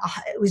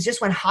it was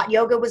just when hot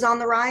yoga was on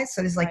the rise.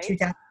 So this is like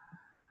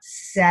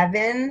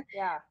 2007.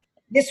 Yeah.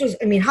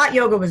 Hot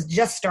yoga was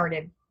just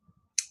started.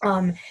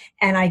 And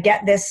I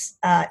get this,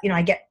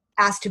 I get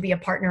asked to be a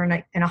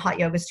partner in a hot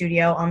yoga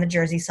studio on the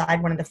Jersey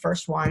side, one of the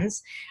first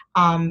ones.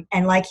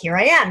 And like, here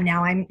I am.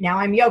 Now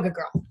I'm yoga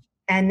girl.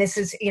 And this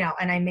is,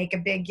 and I make a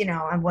big,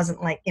 I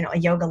wasn't like, a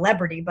yoga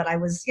celebrity, but I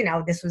was,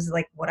 this was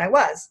like what I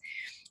was.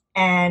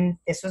 And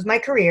this was my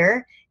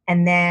career.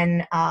 And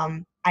then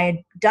I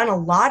had done a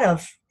lot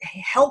of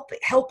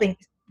helping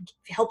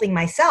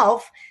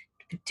myself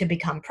to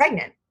become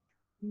pregnant.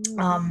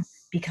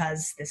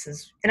 because this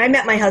is, and I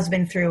met my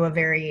husband through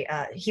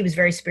he was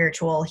very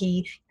spiritual.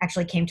 He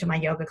actually came to my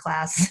yoga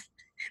class.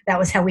 That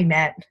was how we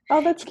met.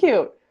 Oh, that's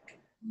cute.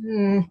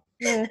 Yeah.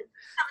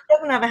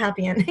 Doesn't have a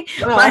happy ending.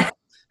 No. But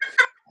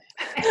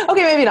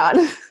okay, maybe not.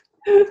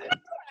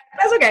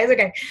 That's okay. It's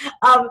okay.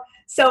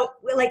 So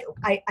like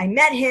I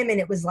met him and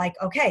it was like,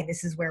 okay,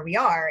 this is where we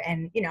are.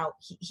 And,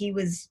 he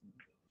was,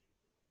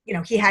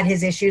 he had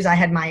his issues. I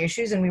had my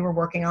issues and we were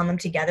working on them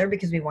together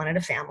because we wanted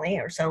a family,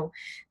 or so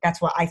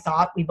that's what I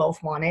thought we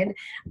both wanted.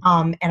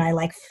 And I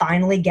like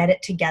finally get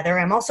it together.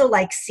 I'm also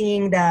like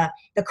seeing the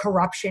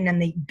corruption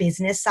and the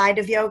business side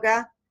of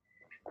yoga.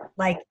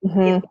 Like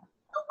when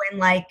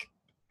like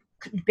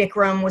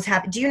Bikram was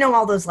happy. Do you know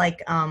all those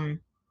like,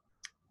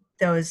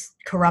 those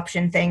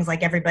corruption things,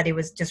 like everybody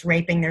was just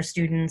raping their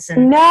students?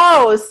 And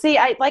no, see,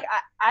 I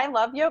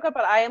love yoga,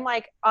 but I am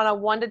like on a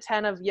 1 to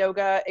 10 of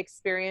yoga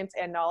experience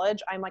and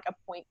knowledge. I'm like a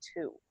 0.2.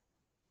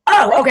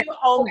 Oh, okay. I do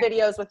home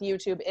videos with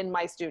YouTube in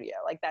my studio,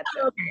 like that's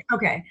it.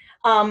 Okay.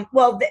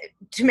 Well,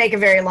 to make a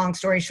very long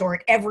story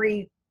short,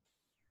 every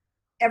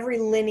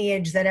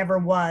lineage that ever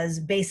was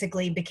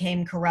basically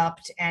became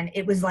corrupt, and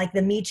it was like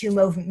the Me Too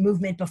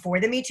movement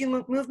before the Me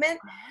Too movement.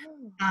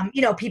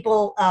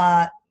 People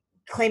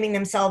claiming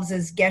themselves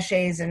as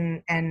geshes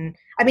and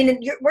I mean,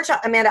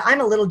 Amanda,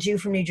 I'm a little Jew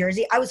from New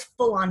Jersey. I was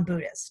full on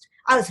Buddhist.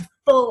 I was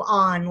full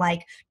on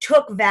like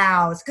took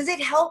vows because it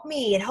helped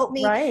me. It helped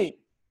me, right.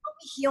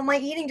 Heal my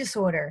eating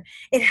disorder.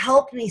 It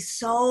helped me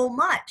so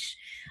much.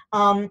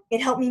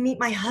 It helped me meet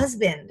my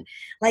husband.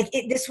 Like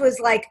this was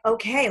like,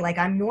 okay, like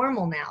I'm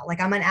normal now.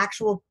 Like I'm an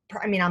actual,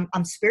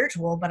 I'm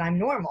spiritual, but I'm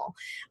normal.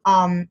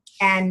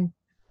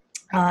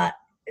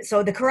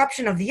 So the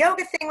corruption of the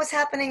yoga thing was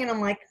happening and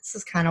I'm like, this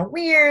is kind of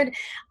weird.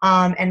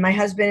 And my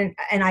husband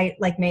and I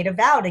like made a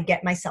vow to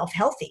get myself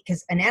healthy,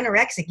 because an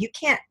anorexic, you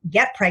can't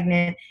get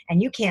pregnant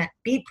and you can't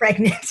be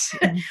pregnant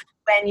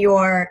when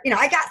you're,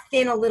 I got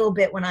thin a little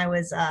bit when I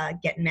was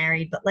getting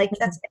married, but like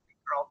that's every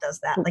girl does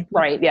that. Like,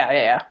 right.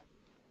 Yeah.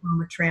 On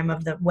the trim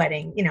of the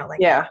wedding,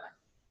 yeah.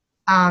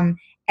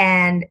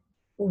 And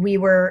we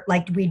were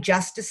like, we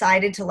just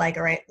decided to like,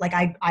 all right, like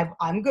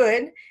I'm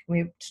good.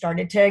 We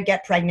started to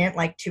get pregnant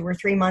like 2 or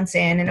 3 months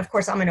in. And of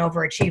course I'm an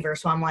overachiever.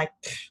 So I'm like,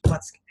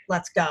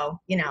 let's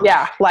go,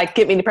 Yeah. Like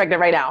get me pregnant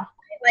right now.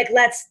 Like,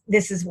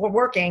 we're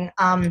working.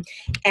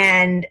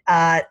 And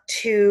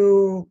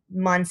 2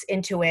 months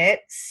into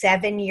it,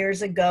 7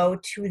 years ago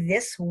to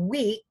this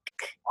week.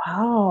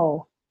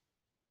 Wow.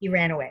 He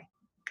ran away.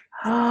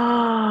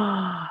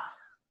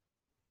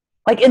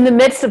 Like in the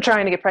midst of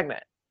trying to get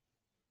pregnant.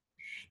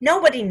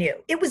 Nobody knew.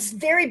 It was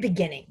very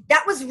beginning.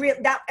 That was real.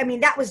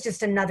 That was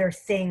just another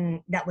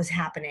thing that was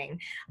happening.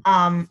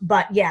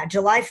 But yeah,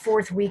 July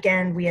 4th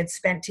weekend we had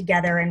spent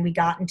together and we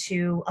got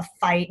into a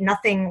fight.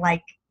 Nothing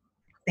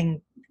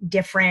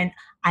different.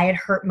 I had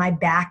hurt my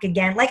back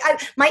again. Like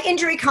my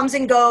injury comes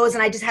and goes,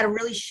 and I just had a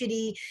really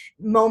shitty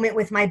moment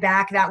with my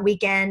back that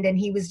weekend, and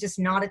he was just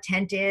not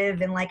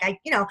attentive. And like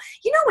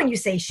when you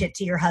say shit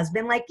to your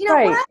husband, like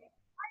right.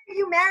 Why are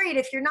you married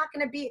if you're not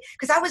going to be?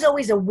 Because I was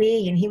always a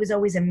we and he was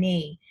always a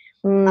me.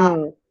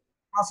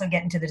 Also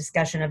get into the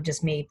discussion of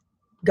just me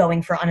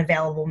going for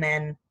unavailable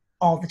men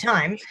all the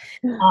time.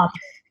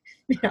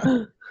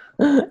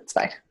 It's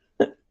fine.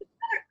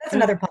 That's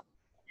another point.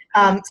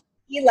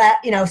 He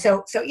left,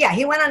 so yeah,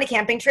 he went on a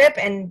camping trip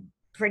and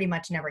pretty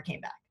much never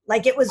came back.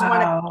 Like it was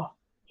one of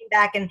came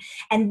back and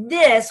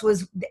this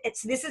is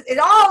it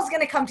all is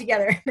going to come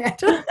together.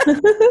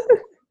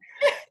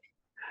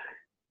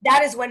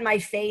 That is when my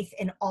faith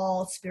in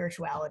all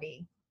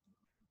spirituality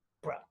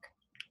broke.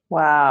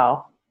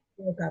 Wow.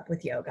 I broke up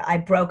with yoga. I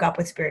broke up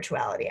with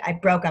spirituality. I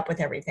broke up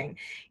with everything.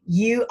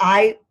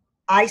 I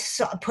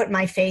put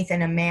my faith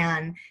in a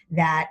man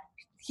that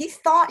he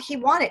thought he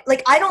wanted.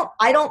 Like, I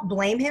don't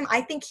blame him.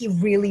 I think he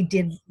really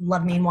did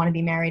love me and want to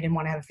be married and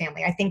want to have a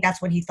family. I think that's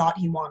what he thought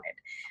he wanted.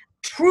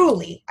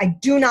 Truly, I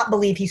do not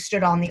believe he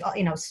stood on the,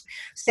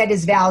 said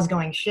his vows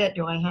going, shit,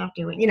 do I have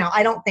to?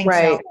 I don't think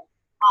right. so.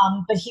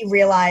 But he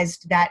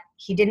realized that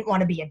he didn't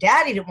want to be a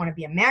dad. He didn't want to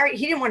be a married.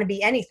 He didn't want to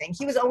be anything.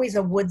 He was always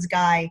a woods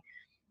guy.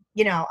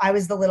 I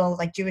was the little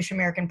like Jewish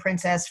American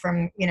princess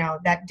from,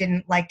 that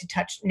didn't like to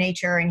touch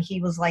nature. And he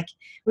was like,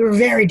 we were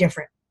very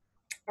different.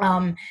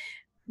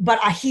 But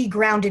he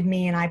grounded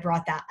me and I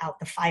brought that out,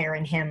 the fire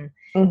in him.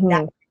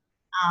 Mm-hmm.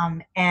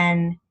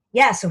 And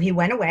yeah, so he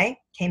went away,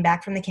 came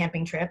back from the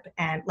camping trip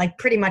and like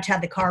pretty much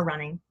had the car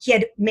running. He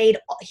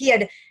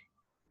had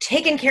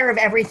taken care of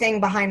everything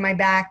behind my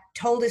back,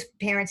 told his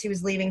parents he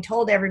was leaving,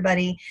 told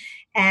everybody,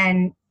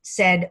 and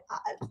said,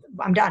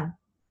 I'm done.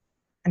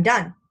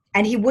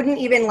 And he wouldn't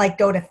even like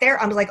go to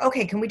therapy. I was like,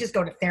 okay, can we just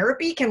go to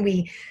therapy? Can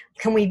we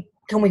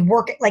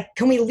work it? Like,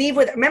 can we leave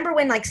with, remember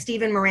when like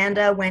Stephen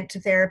Miranda went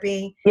to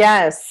therapy?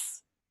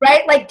 Yes.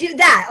 Right? Like do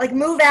that, like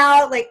move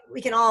out. Like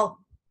we can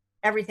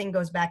everything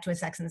goes back to a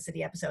Sex and the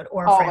City episode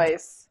or always.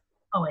 Friends.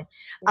 Always.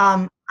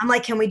 I'm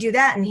like, can we do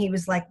that? And he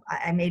was like,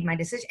 I made my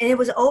decision and it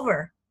was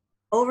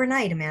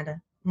overnight,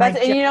 Amanda. And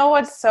you know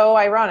what's so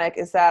ironic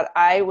is that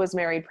I was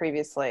married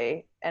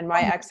previously and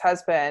my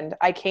ex-husband,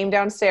 I came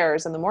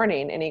downstairs in the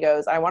morning and he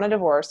goes, I want a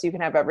divorce. You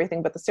can have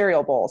everything but the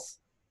cereal bowls.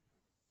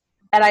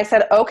 And I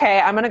said, okay,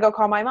 I'm going to go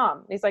call my mom.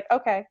 And he's like,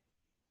 okay.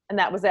 And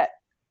that was it.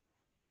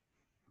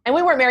 And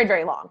we weren't married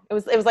very long. It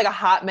was like a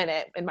hot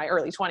minute in my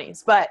early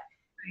 20s. But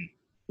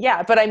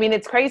yeah, but I mean,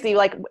 it's crazy.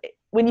 Like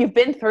when you've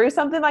been through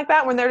something like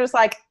that, when they're just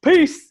like,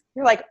 peace,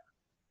 you're like,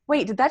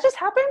 wait, did that just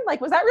happen?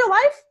 Like, was that real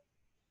life?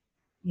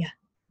 Yeah,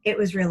 it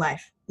was real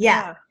life.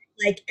 Yeah.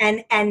 Like,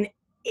 and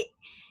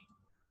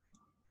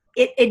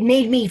it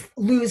made me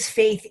lose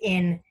faith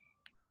in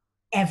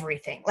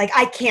everything. Like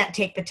I can't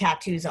take the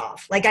tattoos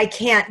off. Like I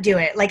can't do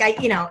it. Like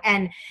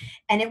and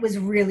it was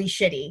really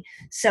shitty.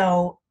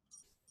 So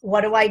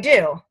what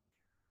do?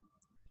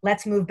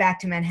 Let's move back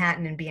to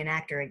Manhattan and be an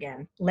actor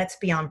again. Let's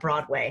be on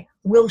Broadway.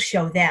 We'll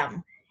show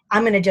them.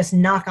 I'm going to just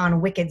knock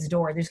on Wicked's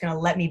door. They're just going to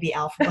let me be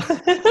Alpha.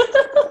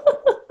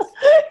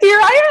 Here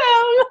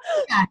I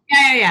am.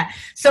 Yeah.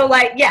 So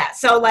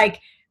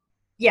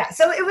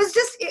it was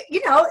just,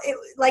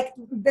 like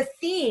the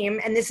theme,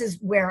 and this is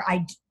where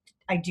I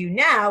do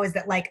now, is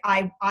that like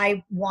I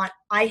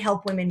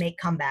help women make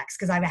comebacks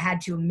because I've had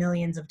to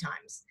millions of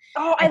times.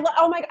 Oh, I'm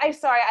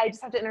sorry. I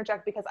just have to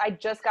interject because I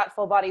just got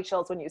full body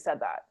chills when you said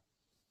that.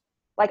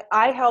 Like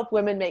I help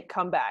women make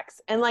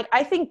comebacks. And like,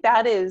 I think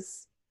that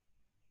is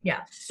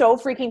so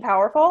freaking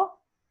powerful.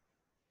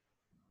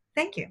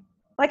 Thank you.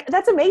 Like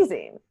that's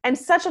amazing. And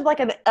such a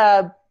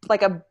a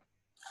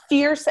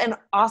fierce and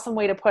awesome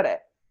way to put it.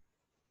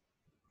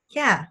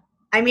 Yeah.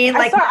 I mean,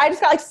 I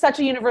just got like such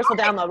a universal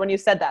download when you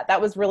said that.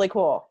 That was really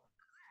cool.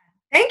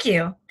 Thank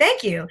you. But,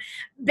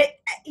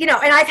 and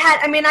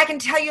I can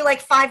tell you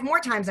like 5 more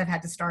times I've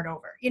had to start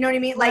over. You know what I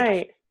mean? Like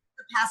the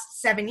past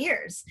 7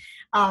 years,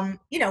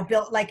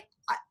 built like,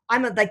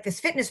 I'm like this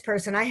fitness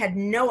person. I had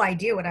no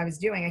idea what I was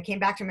doing. I came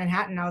back to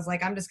Manhattan. I was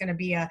like, I'm just going to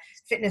be a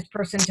fitness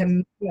person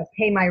to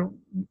pay my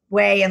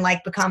way and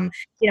like become,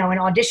 an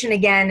audition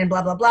again and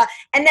blah, blah, blah.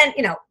 And then,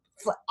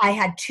 I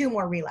had 2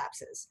 more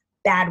relapses,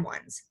 bad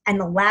ones. And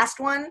the last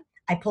one,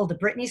 I pulled a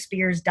Britney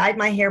Spears, dyed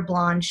my hair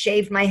blonde,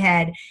 shaved my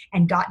head,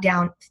 and got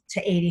down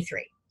to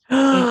 83.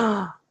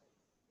 Yeah.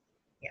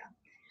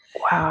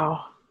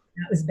 Wow.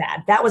 That was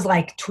bad. That was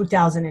like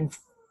 2000.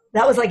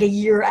 That was like a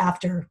year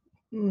after,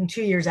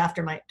 2 years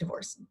after my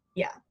divorce.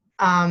 Yeah.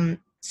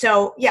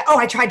 So yeah. Oh,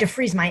 I tried to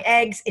freeze my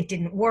eggs. It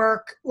didn't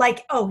work.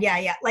 Like, oh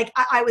yeah. Like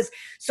I was,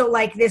 so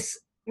like this,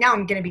 now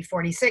I'm going to be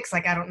 46.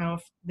 Like, I don't know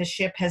if the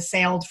ship has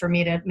sailed for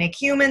me to make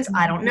humans.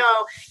 I don't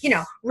know,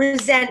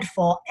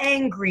 resentful,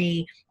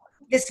 angry.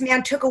 This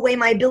man took away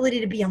my ability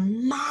to be a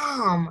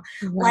mom,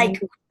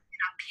 like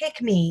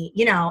pick me,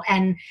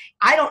 and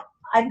I don't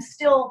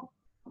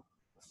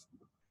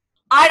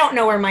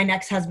know where my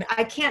next husband,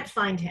 I can't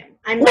find him.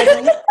 I'm like,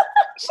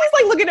 she's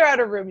like looking around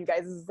her room, you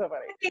guys. This is so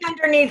funny.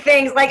 Underneath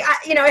things, like,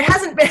 it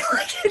hasn't been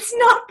like, it's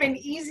not been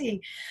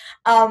easy.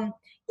 Like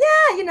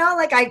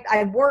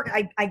I worked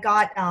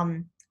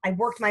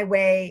my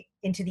way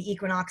into the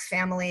Equinox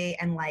family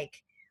and like,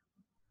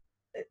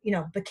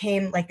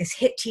 became like this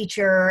hit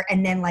teacher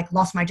and then like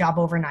lost my job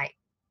overnight.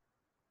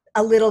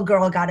 A little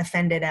girl got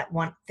offended at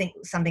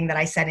something that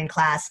I said in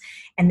class,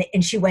 and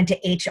she went to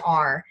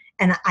HR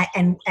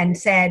and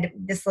said,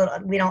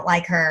 we don't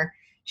like her.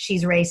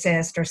 She's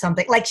racist or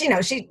something. Like, she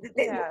did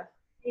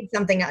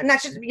something,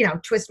 not just,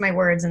 twist my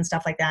words and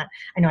stuff like that.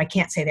 I know I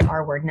can't say the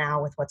R word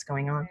now with what's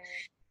going on.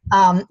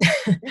 But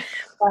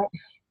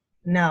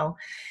no.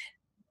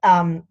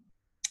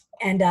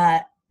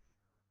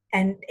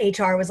 And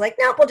HR was like,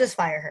 no, we'll just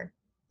fire her.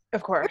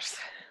 Of course.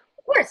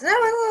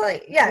 No,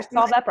 yeah.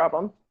 Solve that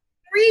problem.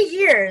 3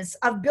 years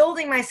of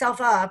building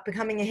myself up,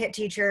 becoming a hit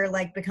teacher,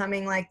 like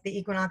becoming like the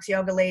Equinox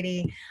yoga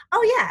lady.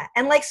 Oh yeah.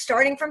 And like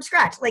starting from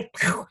scratch. Like,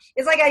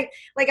 it's like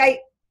I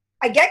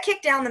get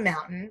kicked down the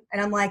mountain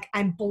and I'm like,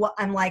 I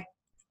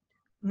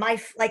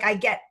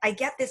get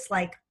this,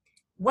 like,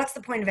 what's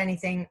the point of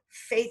anything?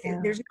 Faith,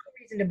 there's no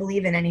reason to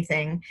believe in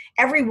anything.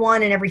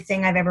 Everyone and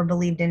everything I've ever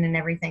believed in and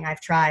everything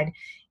I've tried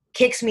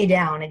kicks me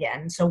down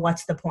again. So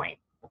what's the point?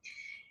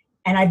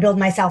 And I build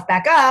myself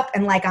back up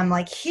and like, I'm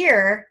like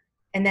here,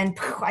 and then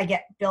I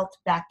get built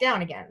back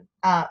down again.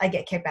 I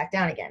get kicked back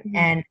down again. Mm-hmm.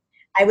 And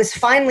I was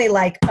finally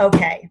like,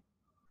 okay,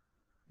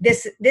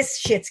 this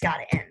shit's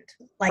gotta end.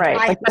 Like, right.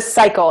 Like the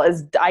cycle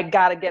is, I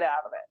gotta get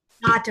out of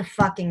it. Not to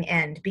fucking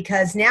end,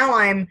 because now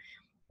I'm,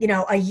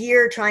 a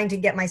year trying to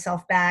get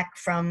myself back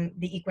from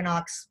the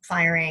Equinox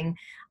firing.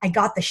 I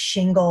got the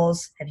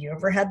shingles. Have you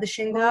ever had the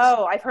shingles?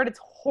 No, I've heard it's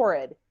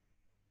horrid.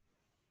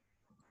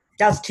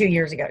 That was 2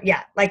 years ago.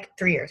 Yeah, like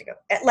 3 years ago.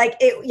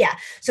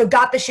 So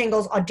got the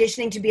shingles,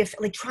 auditioning to be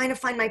like trying to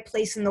find my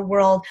place in the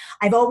world.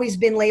 I've always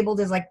been labeled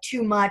as like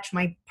too much.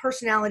 My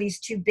personality's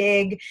too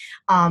big.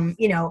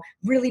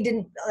 Really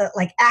didn't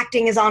like,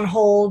 acting is on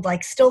hold.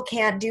 Like, still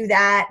can't do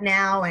that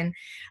now. And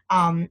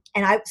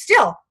I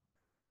still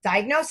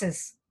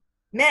diagnosis,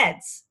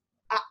 meds,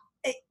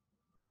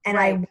 and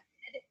right. I read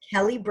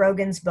Kelly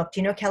Brogan's book. Do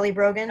you know Kelly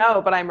Brogan?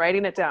 No, but I'm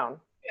writing it down.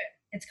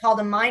 It's called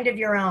A Mind of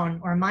Your Own,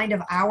 or A Mind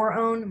of Our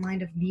Own, A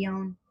Mind of the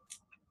Own.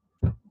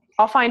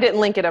 I'll find it and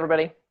link it,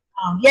 everybody.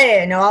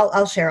 No,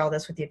 I'll share all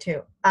this with you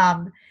too.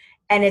 And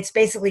it's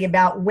basically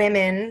about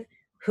women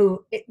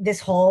who this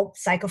whole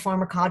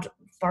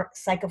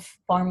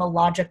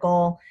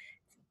psychopharmacological,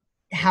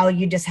 how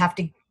you just have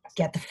to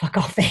get the fuck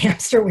off the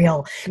hamster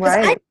wheel. Because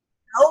I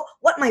know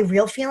what my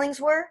real feelings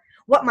were,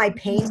 what my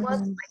pain was,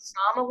 what my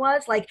trauma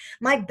was. Like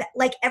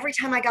like every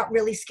time I got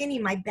really skinny,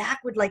 my back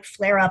would like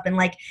flare up, and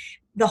like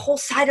the whole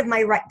side of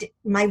my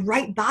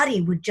right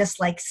body would just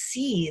like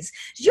seize.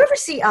 Did you ever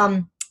see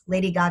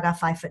Lady Gaga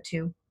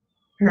 5'2"?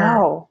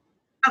 No.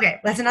 Okay,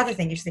 that's another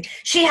thing you should see.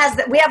 She has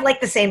we have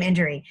like the same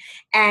injury,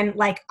 and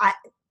like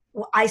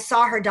I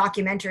saw her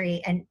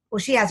documentary, and well,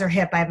 she has her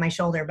hip, I have my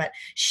shoulder, but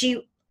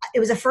it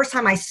was the first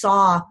time I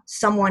saw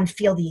someone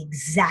feel the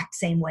exact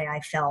same way I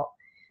felt.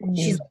 Mm-hmm.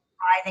 She's like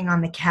writhing on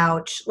the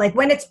couch, like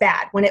when it's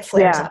bad, when it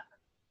flares up.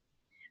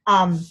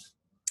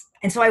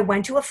 And so I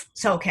went to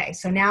so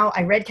now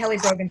I read Kelly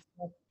Brogan's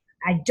book.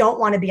 I don't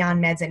want to be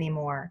on meds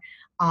anymore.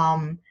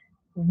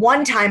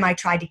 One time I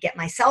tried to get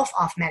myself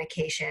off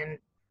medication,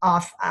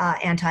 off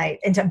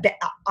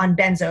on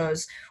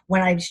benzos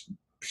when I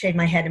shaved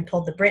my head and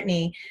pulled the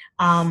Britney.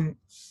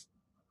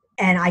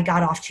 And I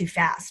got off too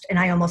fast, and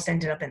I almost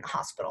ended up in the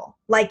hospital.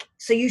 Like,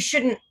 so you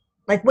shouldn't,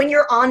 like when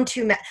you're on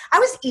I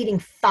was eating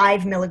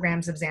 5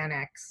 milligrams of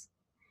Xanax,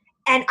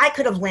 and I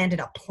could have landed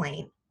a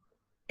plane.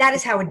 That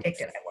is how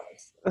addicted I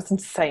was. That's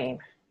insane.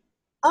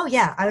 Oh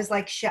yeah. I was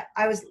like,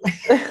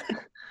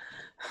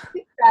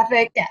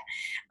 traffic. Yeah.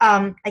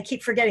 I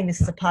keep forgetting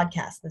this is a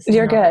podcast.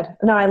 You're good.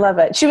 No, I love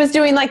it. She was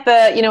doing like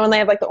the, when they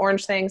have like the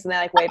orange things and they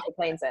like wave the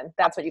planes in.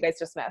 That's what you guys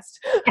just missed.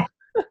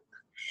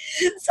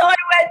 So I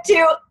went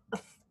to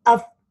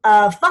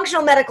a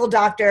functional medical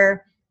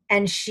doctor,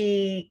 and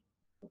she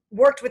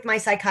worked with my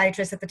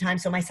psychiatrist at the time.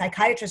 So my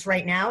psychiatrist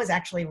right now is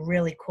actually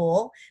really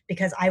cool,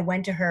 because I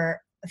went to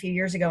her a few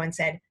years ago and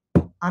said,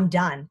 I'm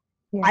done.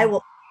 Yeah.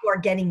 You are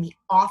getting me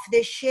off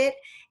this shit,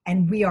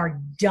 and we are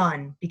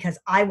done, because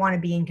I want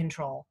to be in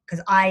control,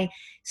 because I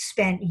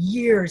spent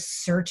years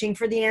searching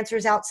for the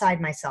answers outside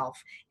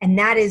myself. And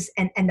that is,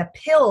 and the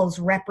pills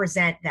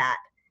represent that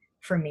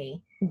for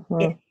me.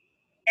 Mm-hmm.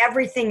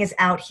 Everything is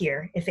out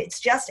here. If it's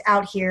just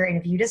out here, and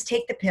if you just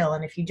take the pill,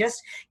 and if you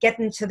just get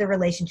into the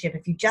relationship,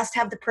 if you just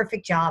have the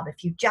perfect job,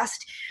 if you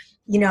just,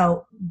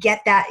 get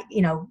that,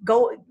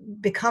 go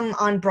become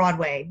on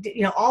Broadway,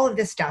 all of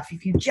this stuff,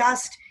 if you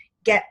just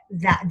get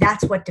that,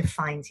 that's what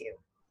defines you.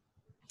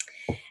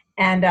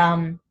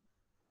 And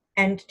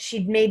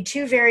she'd made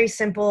 2 very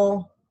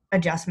simple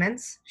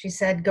adjustments. She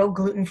said, go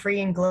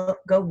gluten-free and go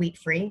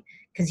wheat-free,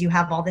 because you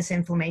have all this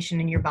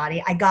inflammation in your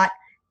body. I got,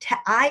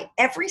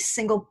 every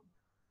single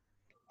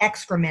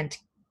excrement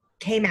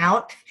came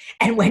out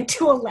and went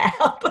to a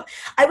lab.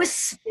 I was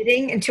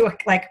spitting into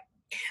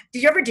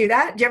did you ever do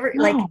that? Did you ever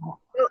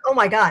oh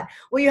my God.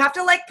 Well, you have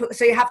to poop.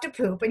 So you have to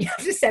poop, and you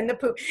have to send the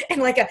poop in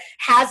like a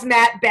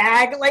hazmat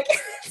bag. Like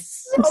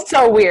it's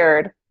so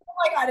weird. Oh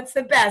my God, it's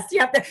the best. You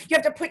have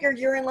to put your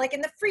urine like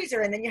in the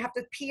freezer, and then you have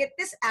to pee at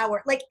this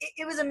hour. Like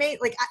it was amazing.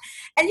 Like,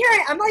 and here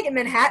I'm like in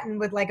Manhattan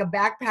with like a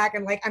backpack,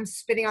 and like I'm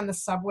spitting on the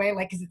subway,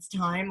 like, cause it's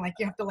time. Like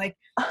you have to like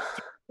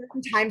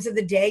certain times of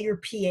the day, your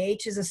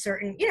pH is a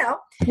certain,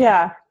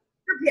 Yeah.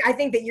 I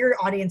think that your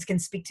audience can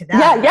speak to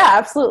that. Yeah,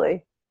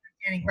 absolutely.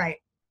 Right.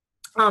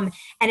 And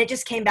it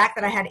just came back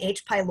that I had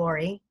H.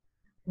 pylori,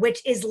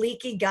 which is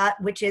leaky gut,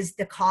 which is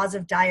the cause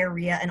of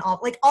diarrhea, and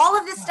all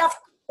of this stuff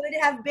could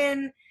have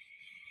been.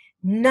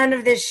 None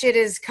of this shit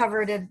is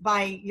covered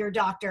by your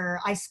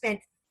doctor. I spent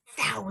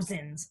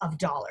thousands of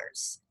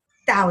dollars,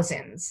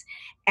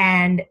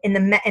 and in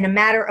a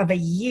matter of a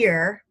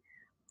year,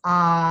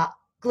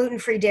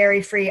 gluten-free,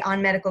 dairy-free,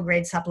 on medical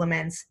grade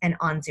supplements, and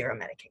on zero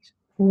medication.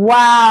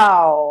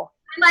 Wow.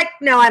 I'm like,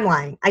 no, I'm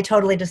lying. I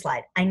totally just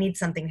lied. I need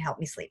something to help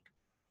me sleep.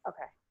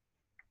 Okay.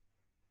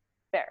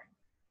 Fair.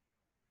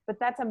 But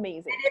that's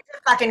amazing. And it's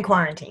a fucking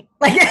quarantine.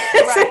 Like,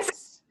 right.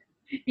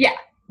 Yeah.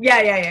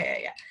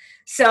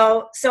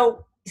 So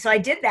I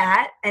did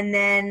that, and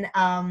then,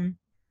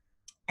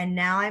 and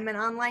now I'm an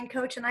online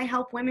coach, and I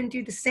help women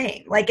do the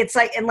same. Like, it's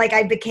like, and like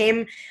I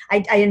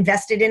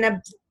invested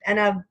in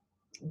a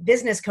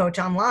business coach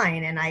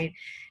online, and I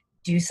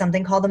do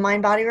something called the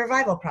Mind Body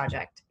Revival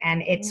Project.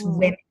 And it's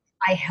women,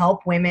 I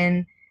help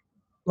women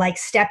like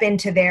step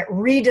into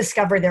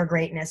rediscover their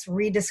greatness,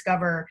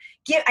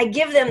 I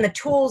give them the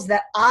tools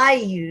that I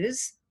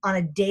use on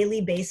a daily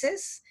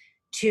basis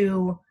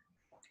because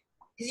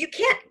you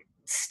can't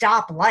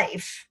stop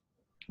life.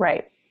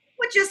 Right.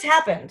 What just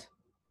happened?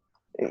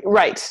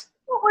 Right.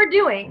 What we're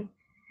doing.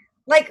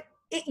 Like,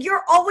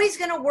 you're always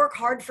going to work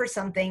hard for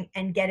something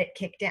and get it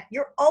kicked down.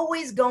 You're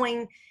always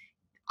going.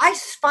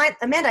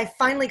 Amanda, I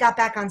finally got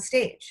back on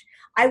stage.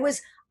 I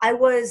was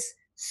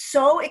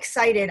so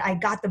excited. I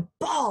got the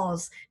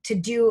balls to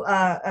do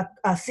a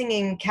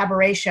singing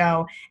cabaret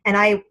show, and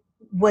I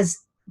was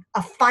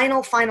a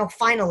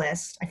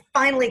finalist. I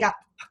finally got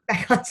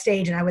back on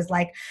stage, and I was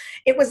like,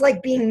 it was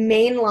like being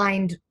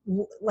mainlined,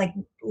 like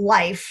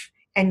life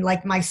and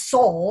like my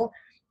soul.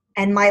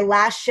 And my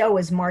last show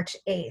was March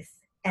 8th,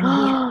 and we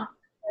had our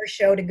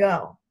show to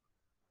go.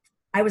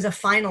 I was a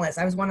finalist.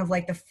 I was one of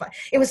like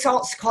it was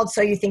called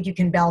So You Think You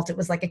Can Belt. It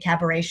was like a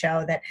cabaret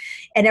show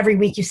and every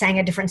week you sang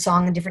a different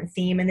song, a different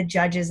theme, and the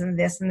judges and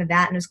this and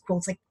that. And it was cool.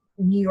 It's like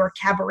New York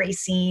cabaret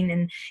scene.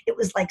 And it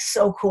was like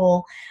so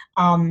cool.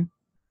 And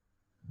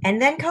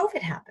then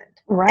COVID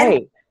happened. Right.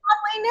 And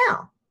way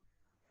now.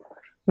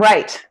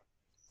 Right.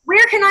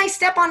 Where can I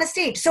step on a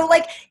stage? So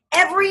like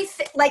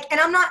everything, like,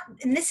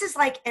 and this is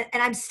like,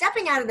 and I'm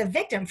stepping out of the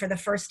victim for the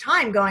first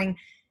time going,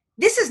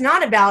 this is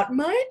not about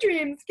my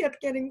dreams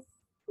kept getting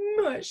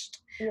mushed.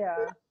 Yeah.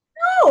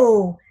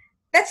 No,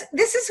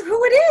 this is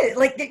who it is.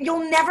 Like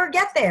you'll never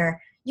get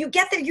there. You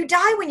get there, you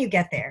die when you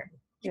get there.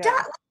 You die.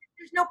 Like,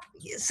 there's no,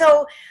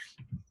 so,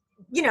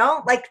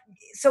 like,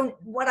 so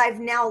what I've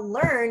now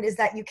learned is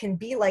that you can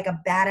be like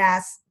a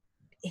badass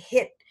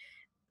hit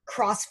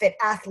CrossFit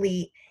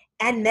athlete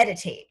and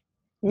meditate.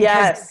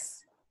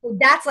 Yes.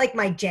 That's like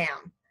my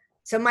jam.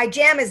 So my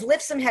jam is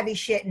lift some heavy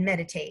shit and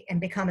meditate and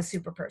become a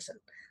super person.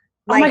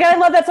 Oh my God, I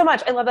love that so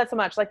much. I love that so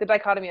much. Like the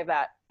dichotomy of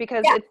that,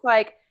 because it's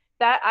like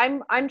that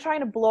I'm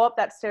trying to blow up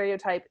that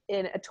stereotype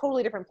in a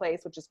totally different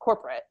place, which is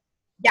corporate.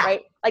 Yeah.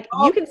 Right. Like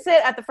you can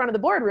sit at the front of the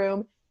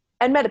boardroom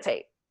and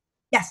meditate.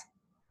 Yes.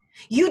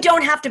 You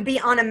don't have to be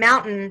on a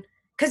mountain.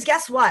 Cause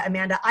guess what,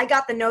 Amanda, I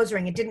got the nose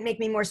ring. It didn't make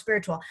me more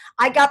spiritual.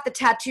 I got the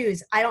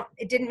tattoos.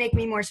 It didn't make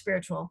me more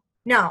spiritual.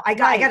 No, I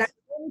got a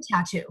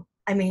tattoo.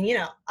 I mean,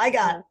 I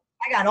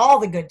got all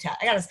the good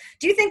tattoos.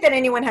 Do you think that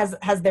anyone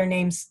has their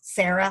names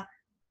Sarah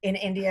in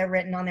India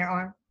written on their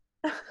arm?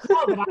 No,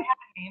 but I have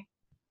a name.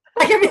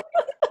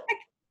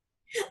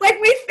 Like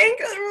we think,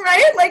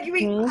 right? Like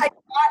I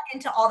got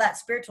into all that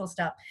spiritual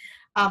stuff.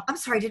 I'm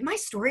sorry, did my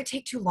story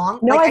take too long?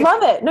 No, I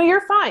love it. No,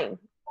 you're fine.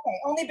 Okay,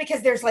 only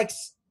because there's like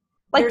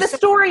the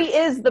story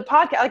is the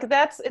podcast.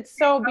 Like it's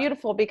so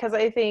beautiful because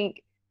I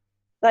think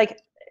like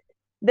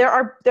there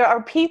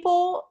are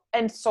people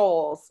and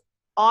souls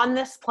on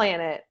this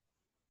planet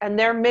and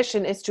their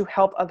mission is to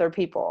help other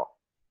people.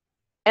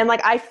 And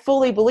like, I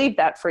fully believe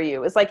that for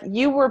you. It's like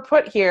you were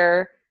put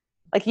here,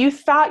 like you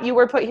thought you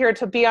were put here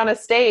to be on a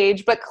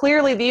stage, but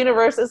clearly the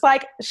universe is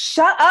like,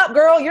 shut up,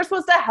 girl. You're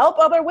supposed to help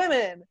other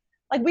women.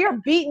 Like we are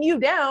beating you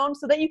down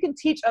so that you can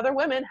teach other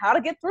women how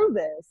to get through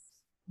this.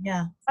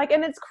 Yeah. Like,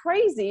 and it's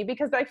crazy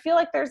because I feel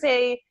like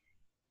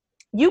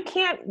you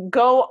can't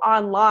go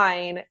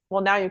online.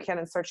 Well, now you can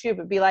in Search You,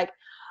 but be like,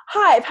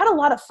 hi, I've had a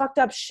lot of fucked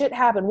up shit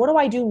happen. What do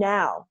I do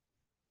now?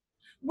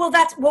 Well,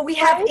 that's what we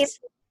have. Right?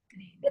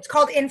 It's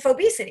called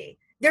infobesity.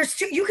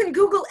 You can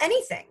Google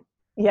anything.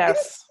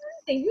 Yes.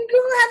 You can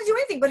Google how to do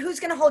anything, but who's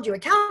going to hold you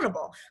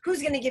accountable?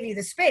 Who's going to give you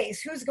the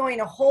space? Who's going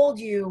to hold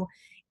you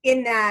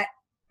in that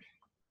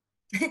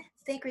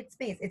sacred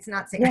space? It's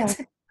not sacred.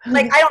 Yeah.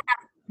 Like I don't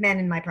have men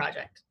in my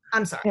project.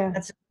 I'm sorry. Yeah.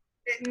 It's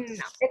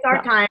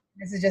our time.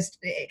 This is just,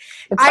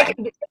 I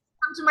can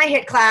come to my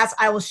HIIT class.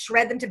 I will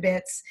shred them to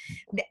bits.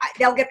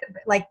 They'll get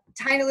like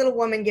tiny little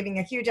woman giving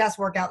a huge ass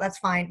workout. That's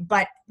fine.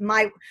 But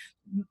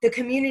the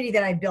community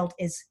that I built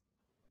is,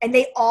 and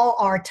they all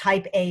are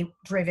type A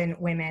driven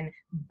women,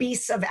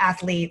 beasts of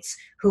athletes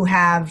who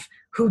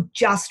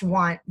just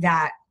want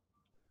that.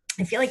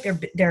 I feel like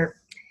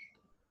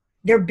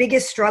their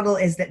biggest struggle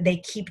is that they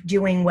keep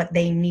doing what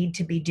they need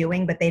to be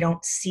doing, but they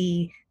don't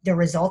see the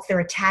results.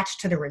 They're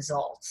attached to the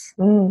results.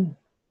 Mm.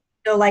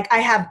 So like I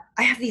have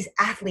these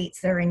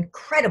athletes that are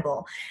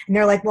incredible and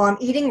they're like, well, I'm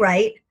eating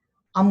right.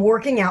 I'm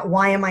working out.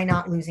 Why am I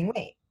not losing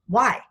weight?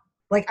 Why?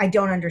 Like, I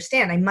don't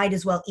understand. I might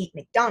as well eat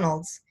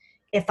McDonald's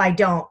if I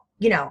don't,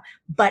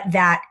 but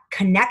that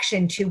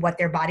connection to what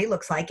their body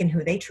looks like and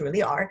who they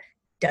truly are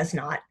does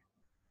not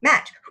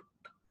match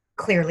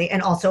clearly.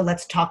 And also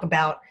let's talk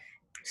about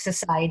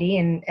society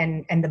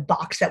and the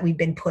box that we've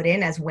been put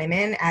in as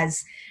women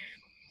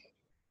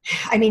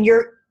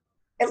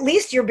at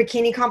least your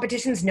bikini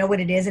competitions know what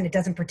it is and it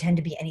doesn't pretend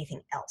to be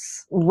anything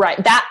else.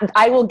 Right. That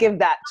I will give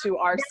that to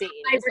our scene.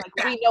 It's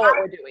like we know what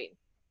we're doing.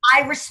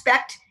 I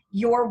respect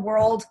your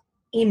world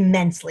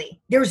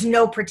immensely. There's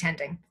no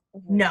pretending.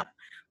 Mm-hmm. No.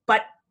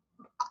 But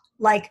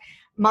like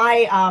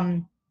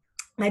my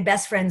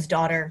best friend's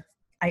daughter,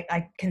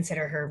 I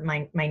consider her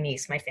my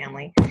niece, my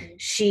family.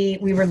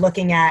 We were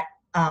looking at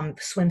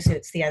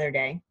swimsuits the other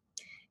day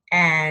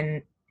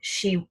and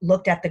she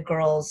looked at the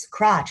girl's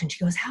crotch and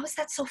she goes, how is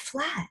that so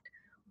flat?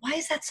 Why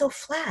is that so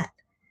flat?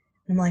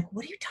 And I'm like,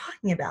 what are you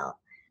talking about?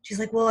 She's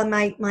like, well,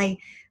 my I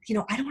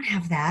don't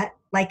have that.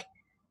 Like,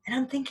 and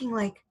I'm thinking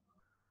like,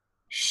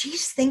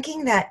 she's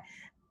thinking that,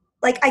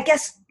 like, I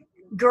guess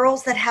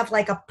girls that have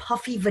like a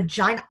puffy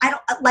vagina, I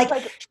don't like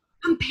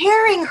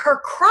comparing her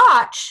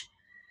crotch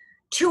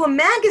to a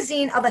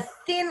magazine of a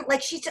thin,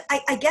 like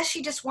I guess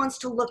she just wants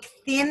to look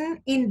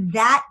thin in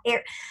that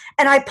area.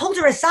 And I pulled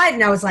her aside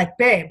and I was like,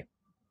 babe,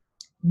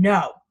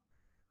 no.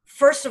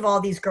 First of all,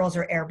 these girls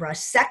are airbrushed.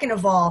 Second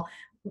of all,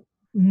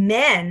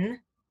 men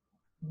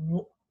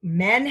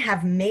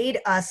have made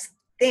us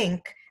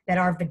think that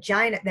our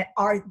vagina, that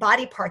our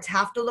body parts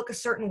have to look a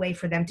certain way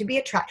for them to be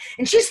attractive.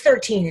 And she's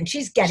 13 and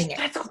she's getting it.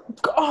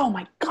 Oh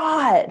my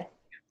God.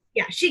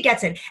 Yeah, she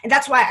gets it. And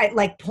that's why I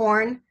like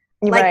porn.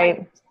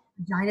 Right.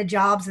 Vagina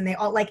jobs and they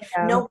all like,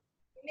 no,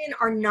 women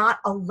are not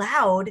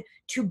allowed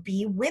to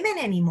be women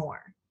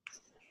anymore.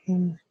 Mm.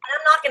 And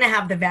I'm not going to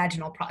have the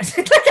vaginal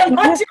project. I'm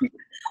not doing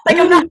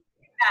that.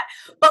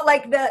 But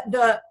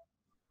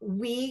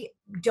we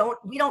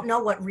don't know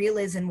what real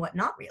is and what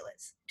not real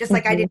is. Just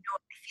like I didn't know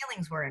what my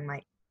feelings were in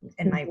my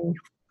place.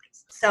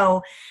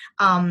 So,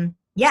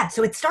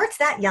 so it starts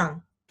that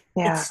young.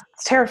 Yeah, it's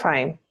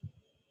terrifying.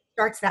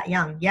 Starts that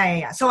young.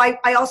 Yeah. So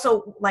I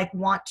also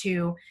want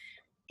to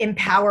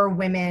empower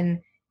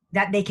women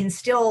that they can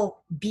still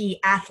be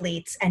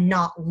athletes and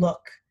not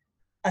look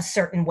a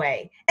certain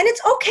way. And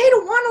it's okay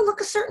to want to look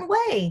a certain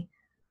way.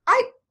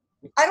 I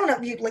don't know.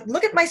 You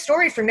look at my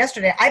story from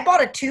yesterday. I bought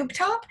a tube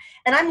top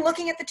and I'm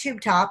looking at the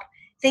tube top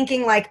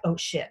thinking oh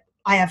shit,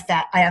 I have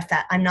fat.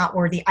 I'm not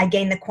worthy. I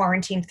gained the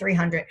quarantine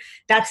 300.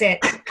 That's it.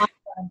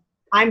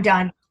 I'm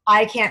done.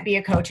 I can't be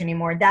a coach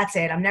anymore. That's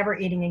it. I'm never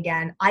eating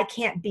again. I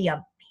can't be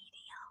a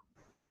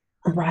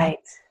medium. Right.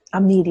 A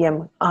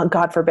medium.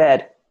 God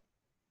forbid.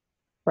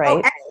 Right. Oh,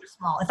 extra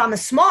small. If I'm a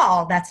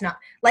small, that's not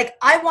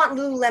I want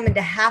Lululemon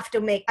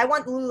I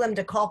want Lululemon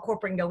to call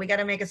corporate and go, we got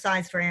to make a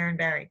size for Erin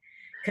Barry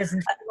because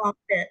it won't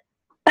fit.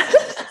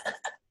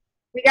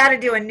 We got to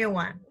do a new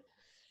one.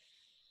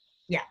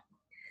 Yeah.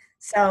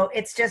 So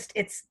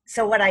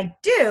so what I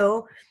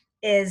do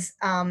is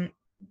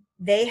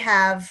they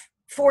have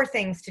 4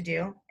 things to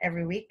do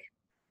every week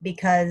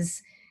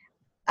because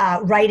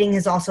writing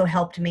has also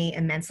helped me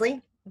immensely.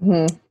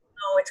 Mm-hmm.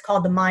 So it's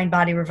called the Mind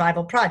Body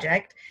Revival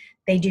Project.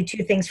 They do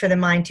 2 things for the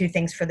mind, 2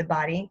 things for the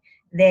body.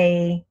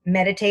 They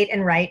meditate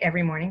and write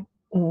every morning.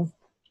 Mm-hmm.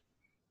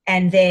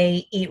 And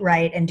they eat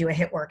right and do a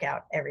HIIT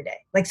workout every day.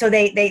 So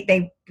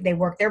they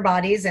work their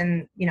bodies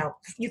and, you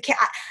can't,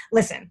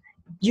 listen,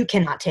 you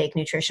cannot take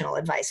nutritional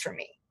advice from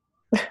me.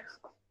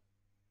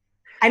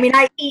 I mean,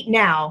 I eat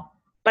now,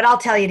 but I'll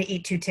tell you to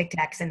eat 2 Tic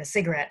Tacs and a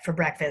cigarette for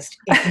breakfast.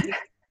 But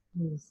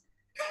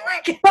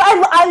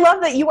I love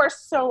that you are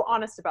so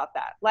honest about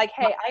that.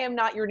 Hey, I am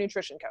not your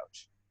nutrition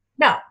coach.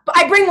 No, but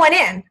I bring one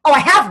in. Oh, I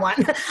have one.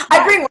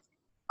 I bring one.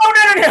 Oh,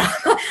 no.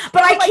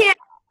 But I can't.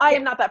 I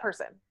am not that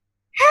person.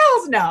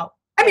 Hells no.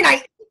 I mean, I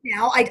eat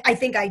now. I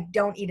think I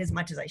don't eat as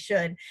much as I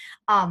should.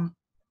 I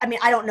mean,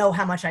 I don't know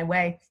how much I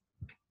weigh.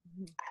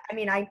 I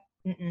mean, I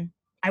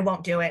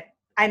won't do it.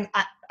 I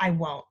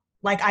won't.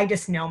 I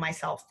just know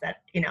myself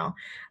that,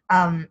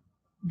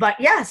 but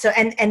yeah. So,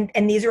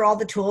 and these are all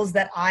the tools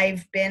that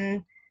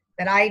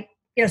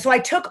so I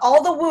took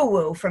all the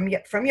woo-woo from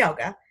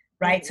yoga.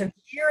 Right. So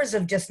years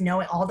of just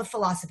knowing all the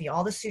philosophy,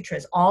 all the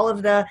sutras, all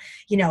of the,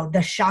 the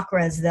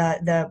chakras,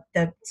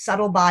 the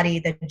subtle body,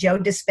 the Joe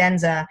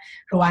Dispenza,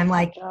 who I'm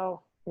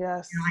oh,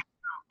 yes,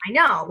 I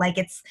know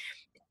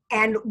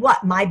and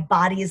what my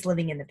body is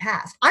living in the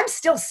past. I'm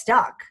still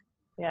stuck.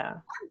 Yeah.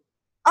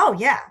 Oh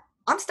yeah.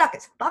 I'm stuck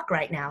as fuck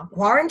right now.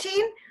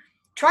 Quarantine.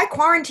 Try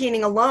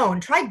quarantining alone.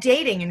 Try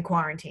dating in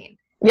quarantine.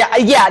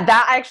 Yeah.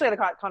 That I actually had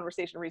a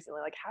conversation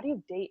recently. How do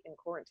you date in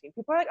quarantine?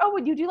 People are like, "Oh,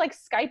 would you do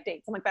Skype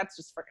dates?" I'm like, "That's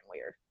just freaking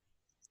weird."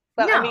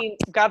 But no. I mean,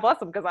 God bless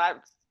them because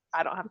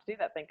I don't have to do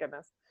that. Thank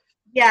goodness.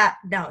 Yeah.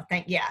 No.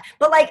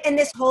 But in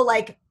this whole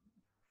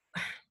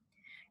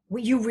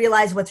you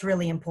realize what's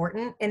really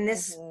important in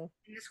this in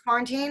this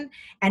quarantine,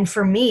 and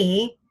for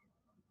me,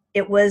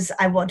 it was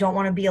I don't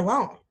want to be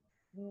alone.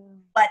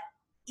 But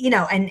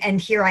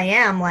and here I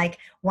am,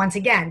 once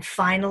again,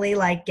 finally,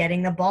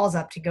 getting the balls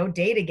up to go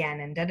date again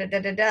and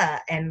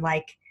and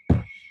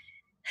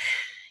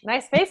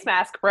nice face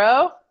mask,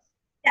 bro.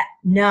 Yeah,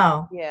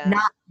 no, yeah,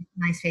 not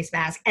nice face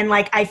mask. And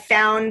I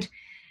found,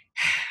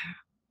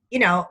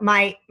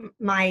 my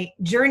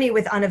journey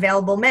with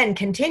unavailable men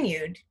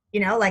continued.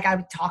 I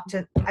was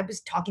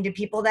talking to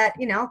people that,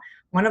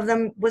 one of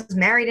them was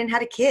married and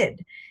had a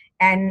kid,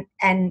 and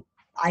I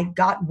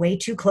got way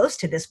too close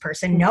to this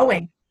person,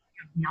 knowing.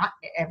 Not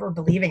ever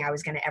believing I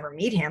was going to ever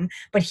meet him,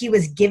 but he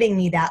was giving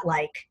me that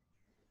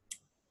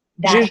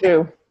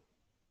juju.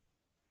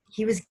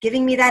 He was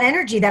giving me that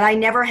energy that I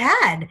never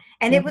had,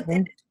 and it was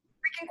freaking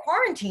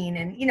quarantine,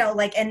 and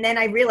and then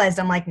I realized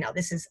I'm no,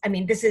 this is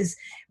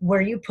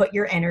where you put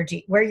your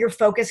energy, where your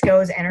focus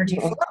goes, energy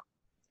flows,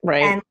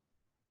 right? And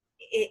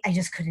I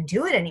just couldn't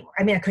do it anymore.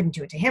 I mean, I couldn't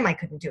do it to him. I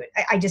couldn't do it.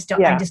 I just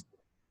don't. Yeah. I just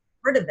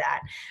heard of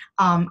that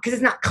because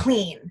it's not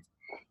clean,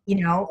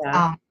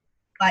 Yeah.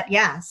 But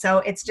yeah, so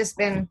it's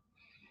been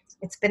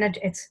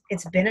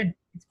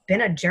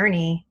a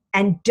journey.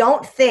 And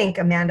don't think,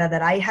 Amanda,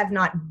 that I have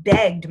not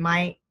begged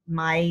my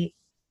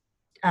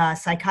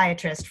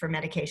psychiatrist for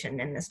medication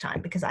in this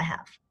time, because I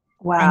have.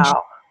 Wow. And she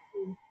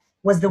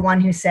was the one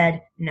who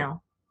said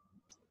no.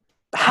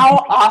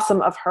 How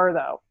awesome of her,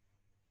 though.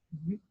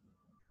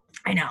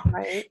 I know.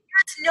 Right?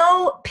 There's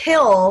no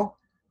pill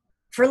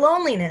for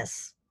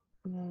loneliness.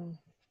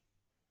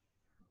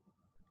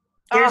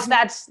 There's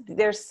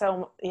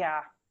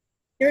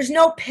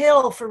no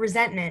pill for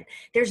resentment.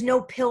 There's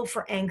no pill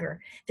for anger.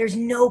 There's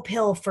no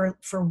pill for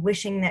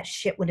wishing that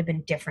shit would have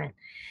been different.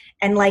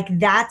 And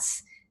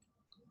that's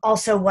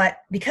also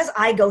because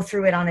I go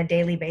through it on a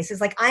daily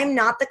basis. I'm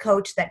not the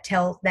coach that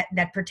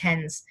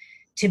pretends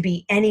to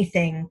be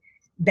anything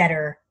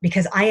better,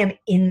 because I am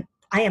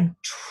I am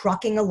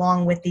trucking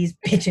along with these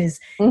bitches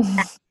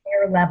at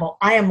their level.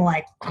 I am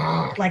like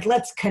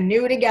let's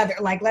canoe together.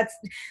 Like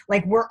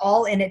we're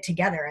all in it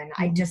together. And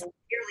I just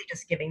really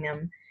just giving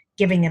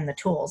them the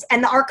tools.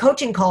 And our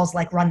coaching calls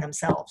like run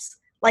themselves.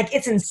 Like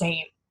it's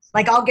insane.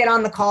 Like I'll get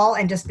on the call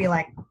and just be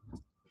like,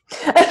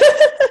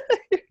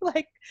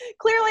 like,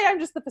 clearly I'm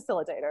just the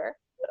facilitator.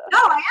 No,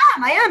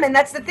 I am. And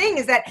that's the thing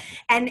is that,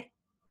 and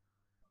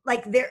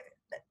like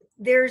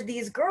there's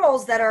these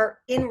girls that are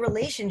in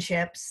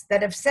relationships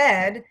that have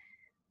said,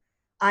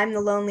 I'm the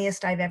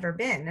loneliest I've ever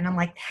been. And I'm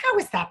like, how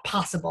is that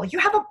possible? You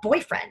have a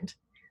boyfriend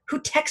who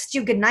texts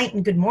you good night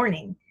and good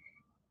morning.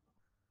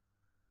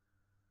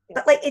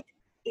 But like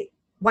it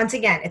once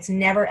again, it's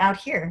never out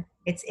here.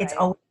 It's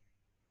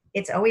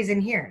always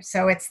in here.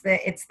 So it's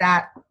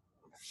that,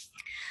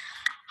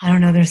 I don't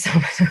know. There's so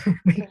much.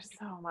 There's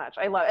so much.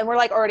 I love it. And we're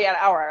like already at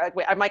an hour.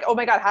 Like I'm like, oh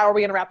my God, how are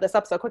we going to wrap this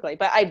up so quickly?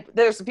 But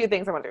there's a few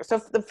things I want to do.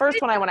 So the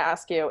first one I want to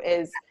ask you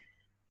is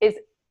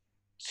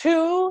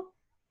to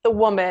the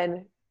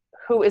woman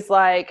who is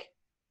like,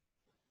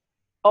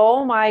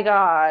 oh my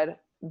God,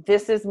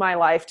 this is my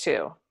life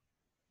too.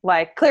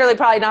 Like clearly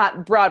probably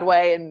not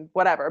Broadway and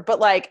whatever, but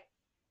like,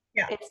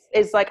 yeah,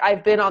 it's like,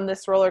 I've been on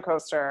this roller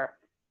coaster.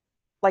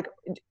 Like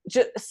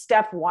just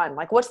step one,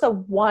 like what's the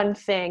one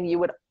thing you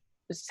would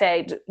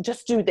say,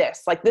 just do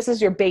this? Like, this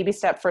is your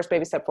first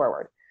baby step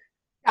forward.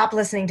 Stop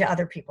listening to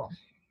other people.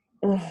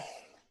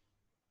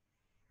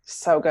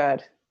 So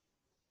good.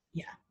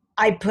 Yeah.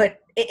 And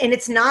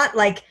it's not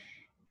like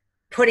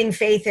putting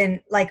faith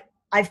in, like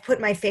I've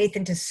put my faith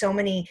into so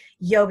many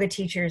yoga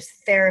teachers,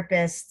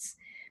 therapists,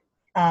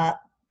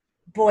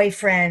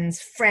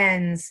 boyfriends,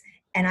 friends,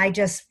 and I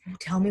just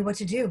tell me what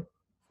to do.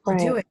 I'll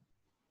do it.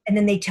 And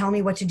then they tell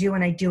me what to do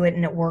and I do it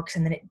and it works,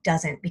 and then it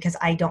doesn't because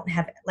I don't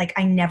have, like,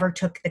 I never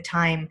took the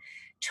time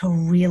to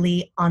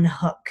really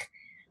unhook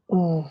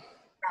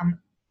from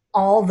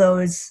all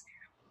those.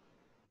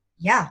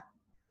 Yeah.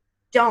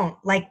 Don't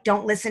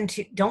listen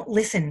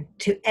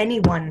to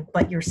anyone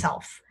but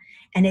yourself.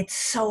 And it's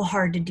so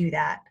hard to do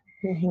that.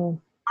 Mm-hmm.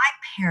 My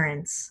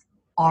parents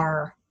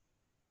are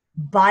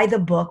by the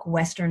book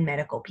Western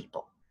medical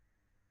people.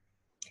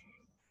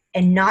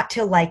 And not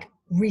till like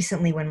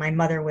recently when my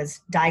mother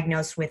was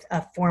diagnosed with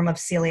a form of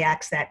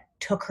celiac that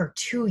took her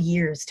 2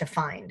 years to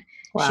find.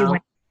 Wow. She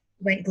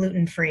went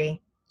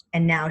gluten-free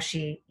and now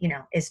she,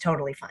 is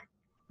totally fine.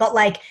 But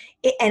like,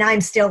 and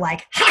I'm still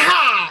like, ha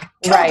ha!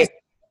 Right.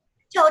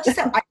 Told you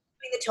so. I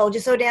did the told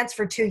you so dance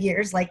for 2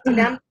 years, like to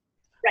them.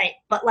 Right.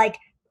 But like,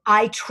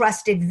 I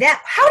trusted them.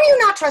 How do you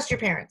not trust your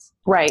parents?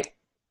 Right.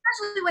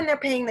 Especially when they're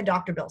paying the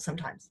doctor bill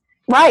sometimes.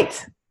 Right.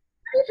 How do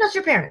you trust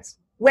your parents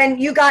when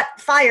you got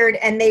fired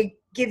and they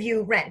give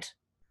you rent?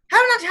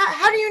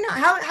 How do you know?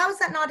 How is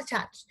that not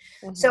attached?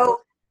 Mm-hmm.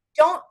 So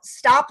don't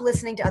stop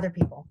listening to other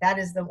people. That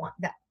is the one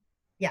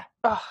yeah.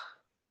 Oh,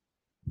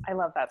 I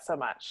love that so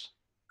much.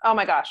 Oh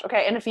my gosh.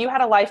 Okay. And if you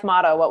had a life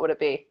motto, what would it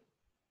be?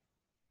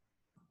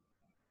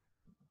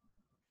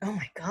 Oh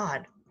my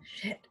God.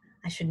 Shit.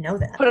 I should know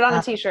that. Put it on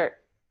a t-shirt.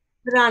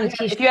 Put it on a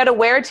t-shirt. If you had to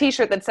wear a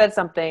t-shirt that said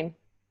something.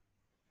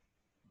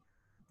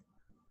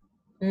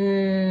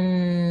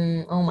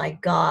 Oh my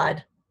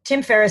God.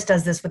 Tim Ferriss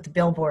does this with the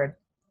billboard.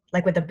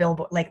 Like with the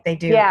billboard, like they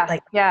do. Yeah.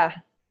 Like yeah.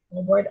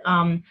 Billboard,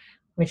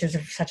 which is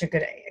such a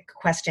good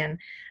question.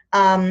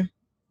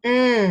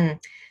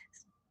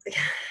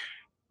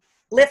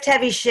 Lift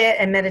heavy shit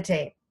and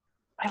meditate.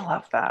 I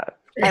love that.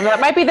 And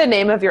that might be the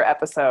name of your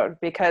episode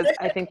because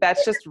I think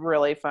that's just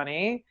really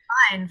funny.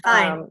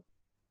 Fine.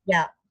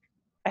 Yeah.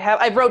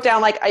 I wrote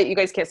down you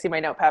guys can't see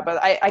my notepad,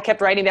 but I kept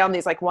writing down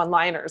these like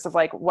one-liners of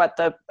like what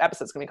the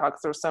episode's gonna be called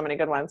because there were so many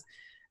good ones.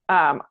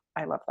 I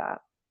love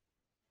that.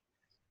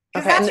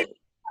 Okay.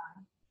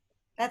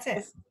 That's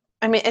it.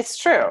 I mean, it's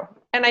true.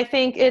 And I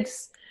think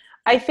it's,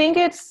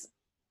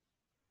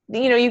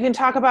 you can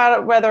talk about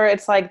it, whether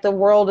it's like the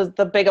world is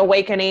the big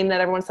awakening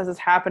that everyone says is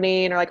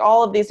happening or like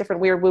all of these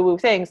different weird woo-woo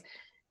things.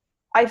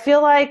 I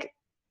feel like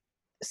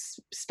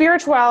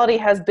spirituality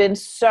has been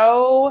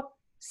so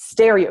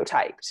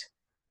stereotyped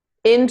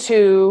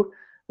into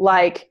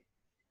like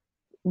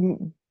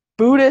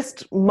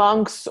Buddhist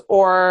monks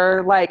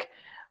or like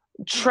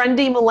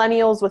trendy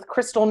millennials with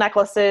crystal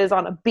necklaces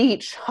on a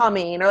beach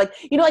humming or like,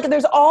 like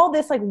there's all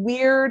this like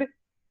weird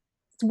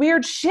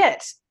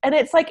shit. And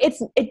it's like,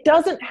 it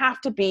doesn't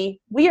have to be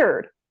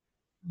weird.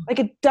 Like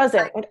it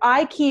doesn't. Like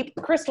I keep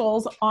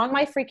crystals on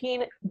my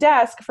freaking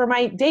desk for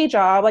my day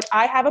job. Like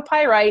I have a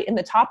pyrite in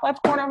the top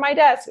left corner of my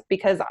desk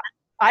because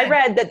I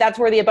read that that's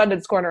where the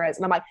abundance corner is.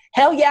 And I'm like,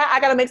 hell yeah, I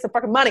got to make some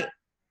fucking money.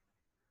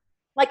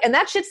 Like, and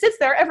that shit sits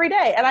there every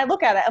day. And I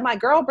look at it. I'm like,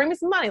 girl, bring me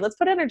some money. Let's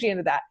put energy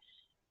into that.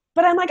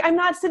 But I'm like, I'm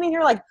not sitting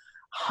here like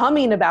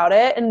humming about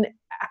it and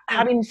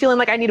feeling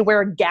like I need to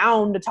wear a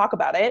gown to talk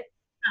about it.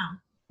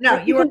 No,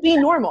 like, you can be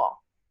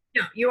normal.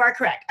 No, you are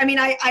correct. I mean,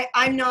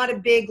 I'm not a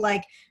big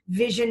like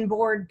vision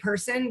board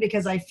person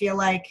because I feel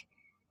like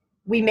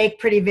we make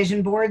pretty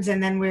vision boards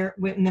and then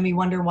we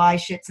wonder why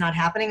shit's not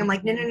happening. I'm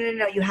like, no.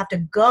 You have to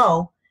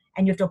go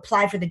and you have to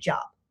apply for the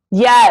job.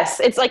 Yes.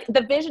 It's like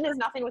the vision is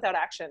nothing without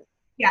action.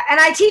 Yeah,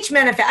 and I teach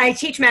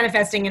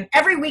manifesting, and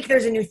every week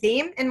there's a new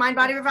theme in Mind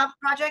Body Revival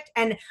Project,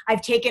 and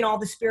I've taken all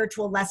the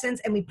spiritual lessons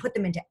and we put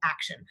them into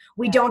action.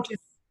 We don't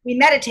just we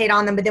meditate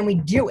on them, but then we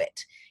do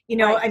it. You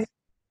know, Right.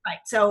 Right.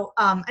 So,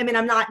 I mean,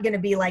 I'm not going to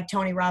be like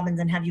Tony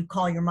Robbins and have you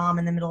call your mom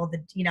in the middle of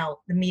the,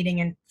 the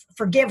meeting and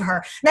forgive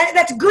her.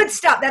 That's good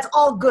stuff. That's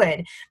all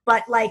good.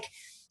 But like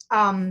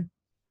the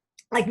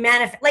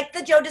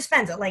Joe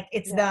Dispenza, like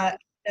it's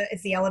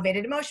the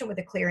elevated emotion with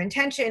a clear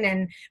intention.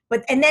 And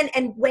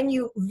when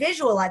you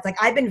visualize, like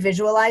I've been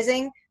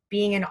visualizing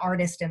being an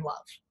artist in love.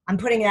 I'm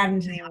putting that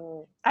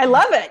into I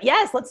love it.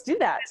 Yes. Let's do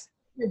that.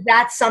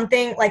 That's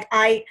something like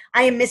I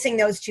am missing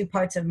those two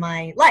parts of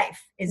my life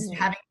is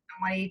having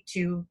somebody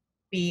to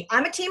be.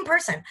 I'm a team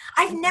person.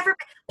 I've never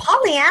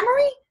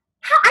polyamory.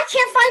 How I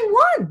can't find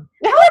one.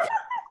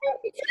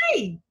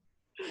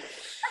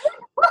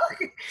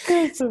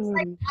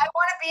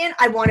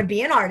 I want to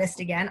be an artist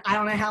again. I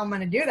don't know how I'm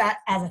going to do that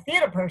as a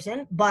theater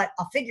person, but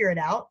I'll figure it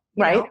out.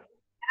 Right. And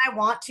I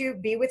want to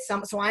be with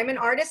so I'm an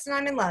artist and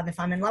I'm in love. If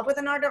I'm in love with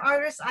an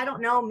artist, I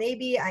don't know.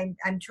 Maybe I'm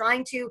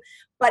trying to,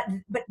 but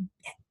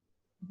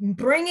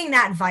bringing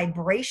that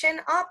vibration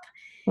up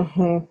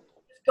is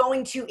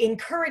going to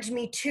encourage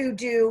me to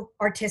do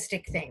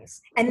artistic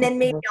things. And then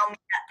maybe I'll meet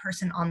that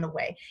person on the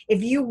way.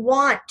 If you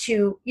want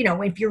to,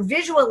 if you're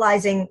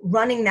visualizing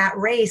running that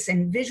race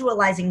and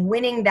visualizing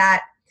winning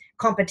that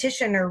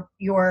competition or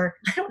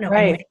I don't know,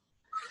 right.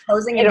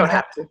 Posing you don't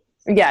have to.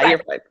 Yeah,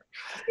 you're right.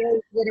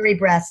 Glittery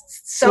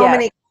breasts. So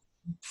many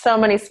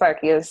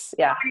Sparkies.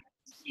 Yeah.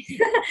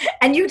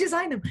 And you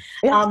design them.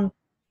 Yeah.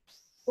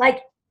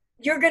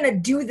 You're going to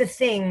do the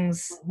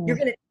things, you're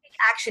going to take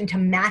action to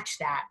match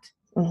that.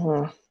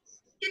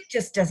 It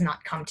just does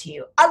not come to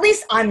you. At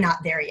least I'm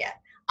not there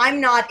yet. I'm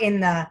not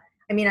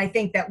I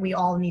think that we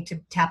all need to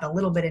tap a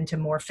little bit into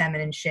more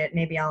feminine shit.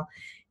 Maybe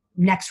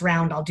next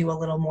round I'll do a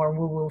little more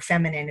woo-woo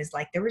feminine is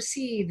like the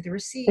receive.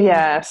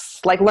 Yes.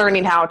 Like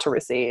learning how to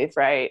receive,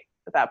 right?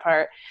 That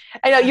part.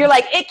 I know you're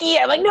like icky.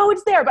 I'm like, no,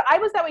 it's there. But I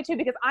was that way too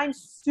because I'm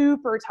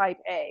super type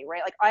A,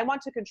 right? Like I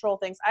want to control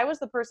things. I was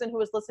the person who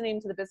was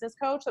listening to the business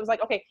coach. So I was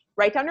like, okay,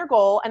 write down your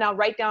goal and I'll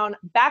write down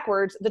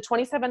backwards the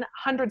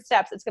 2,700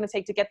 steps it's going to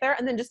take to get there.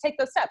 And then just take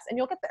those steps and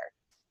you'll get there.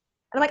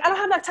 And I'm like, I don't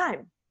have that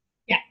time.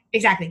 Yeah,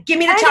 exactly. Give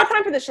me the top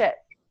time for this shit.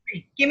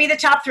 Give me the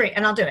top 3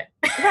 and I'll do it.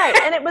 Right.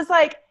 And it was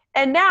like,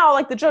 and now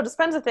like the Joe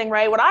Dispenza thing,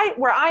 right?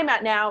 Where I'm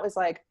at now is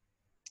like,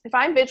 if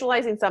I'm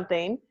visualizing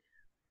something,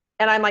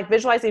 and I'm like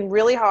visualizing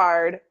really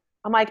hard,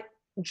 I'm like,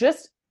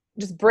 just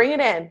bring it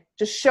in.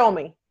 Just show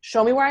me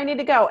where I need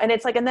to go. And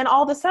it's like, and then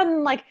all of a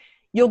sudden, like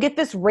you'll get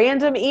this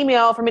random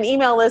email from an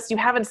email list you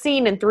haven't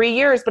seen in 3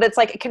 years, but it's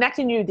like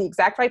connecting you to the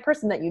exact right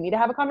person that you need to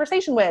have a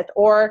conversation with.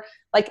 Or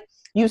like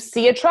you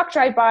see a truck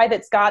drive by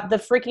that's got the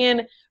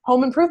freaking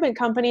home improvement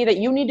company that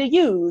you need to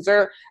use.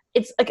 Or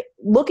it's like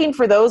looking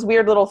for those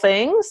weird little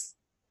things.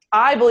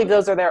 I believe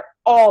those are there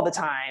all the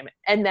time.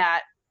 And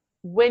that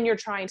when you're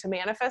trying to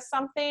manifest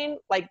something,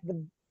 like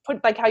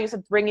how you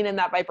said, bringing in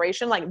that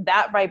vibration, like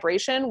that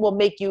vibration will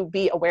make you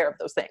be aware of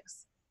those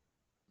things.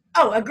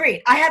 Oh,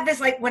 agreed. I have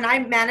this, like when I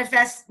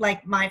manifest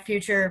like my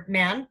future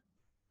man,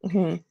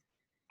 I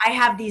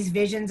have these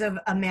visions of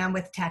a man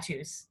with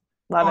tattoos.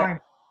 Love it.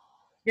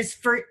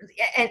 Just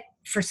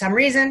for some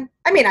reason,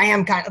 I mean,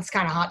 it's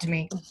kind of hot to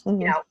me,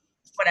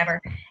 whatever.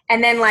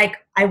 And then like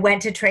I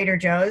went to Trader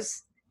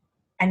Joe's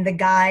and the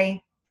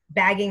guy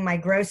bagging my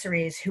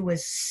groceries, who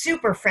was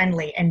super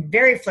friendly and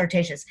very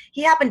flirtatious.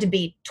 He happened to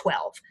be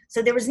 12.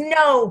 So there was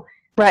no...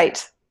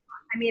 Right.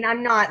 I mean,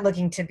 I'm not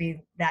looking to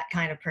be that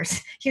kind of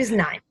person. He was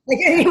 9. Like,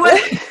 he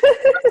was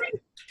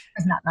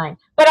not 9.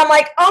 But I'm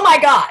like, oh my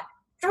God,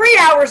 3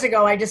 hours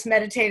ago, I just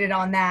meditated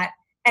on that.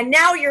 And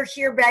now you're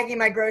here bagging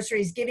my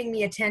groceries, giving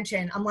me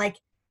attention. I'm like,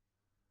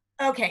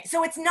 okay.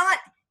 So it's not...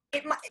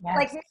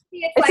 like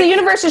the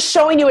universe is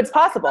showing you it's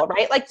possible,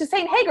 right? Like just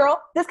saying, hey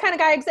girl, this kind of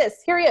guy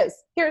exists. Here he is.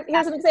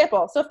 Here's an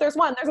example. So if there's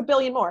one, there's a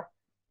billion more.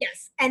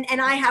 Yes. And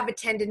I have a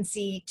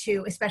tendency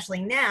to,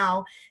 especially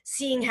now,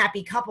 seeing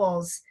happy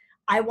couples,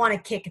 I want to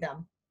kick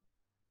them.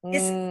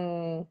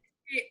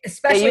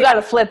 Especially you got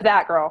to flip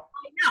that, girl.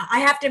 I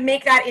have to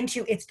make that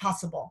into it's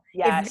possible.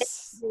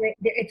 Yes.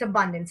 It's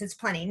abundance. It's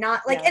plenty.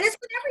 Not like, and it's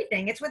with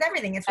everything. It's with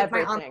everything. It's with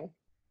my online.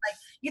 Like,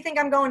 you think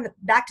I'm going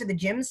back to the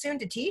gym soon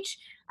to teach?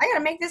 I got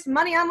to make this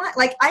money online.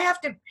 Like I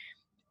have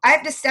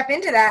to step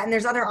into that. And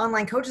there's other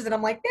online coaches that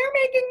I'm like, they're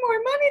making more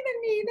money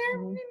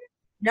than me.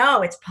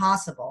 No, it's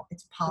possible.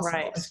 It's possible.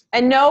 Right.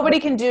 And nobody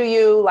can do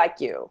you like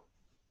you.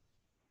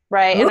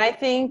 Right. Ooh. And I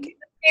think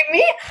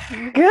me.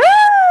 Good.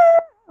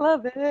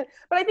 Love it.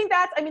 But I think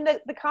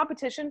the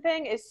competition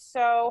thing is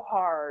so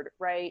hard,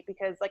 right?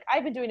 Because like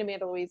I've been doing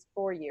Amanda Louise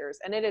for years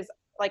and it is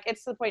like,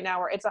 it's to the point now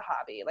where it's a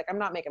hobby. Like I'm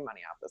not making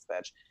money off this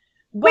bitch.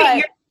 But, wait,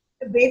 you're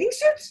the bathing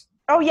suits?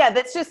 Oh yeah.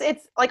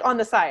 It's like on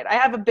the side. I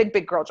have a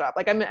big girl job.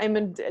 Like I'm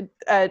in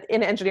an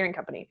engineering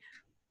company,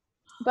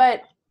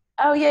 but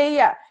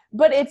yeah.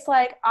 But it's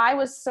like, I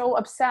was so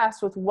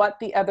obsessed with what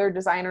the other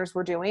designers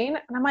were doing.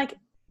 And I'm like,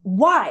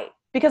 why?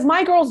 Because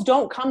my girls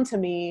don't come to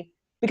me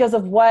because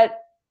of what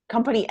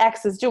company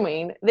X is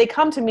doing. They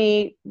come to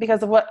me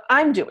because of what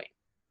I'm doing.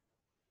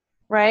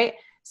 Right.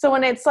 So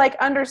when it's like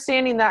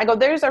understanding that, I go,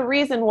 there's a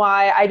reason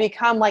why I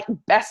become like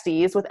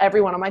besties with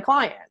every one of my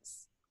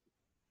clients.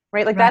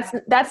 Right. Like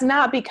that's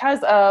not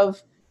because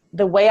of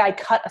the way I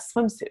cut a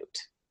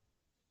swimsuit.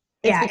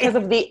 It's because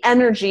of the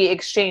energy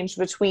exchange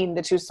between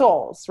the two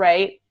souls.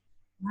 Right.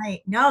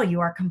 Right. No, you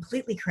are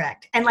completely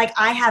correct. And like,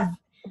 I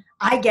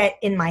get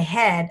in my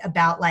head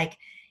about like,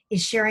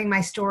 is sharing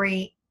my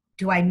story,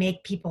 do I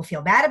make people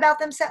feel bad about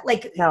themselves?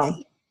 Like,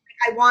 no.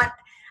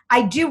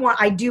 I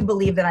do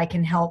believe that I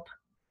can help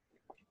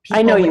people.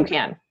 I know you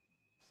can.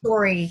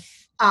 Story.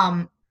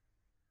 And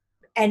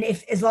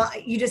if, as long,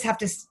 you just have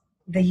to,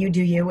 you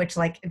do you, which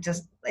like,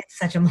 it's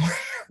such a more,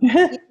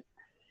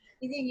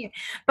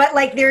 but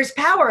like, there's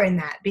power in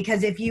that,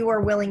 because if you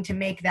are willing to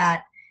make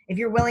that, if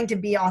you're willing to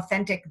be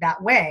authentic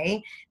that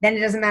way, then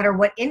it doesn't matter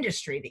what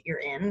industry that you're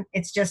in.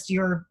 It's just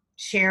you're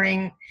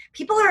sharing.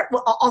 People are,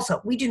 well,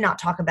 also, we do not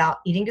talk about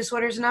eating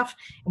disorders enough,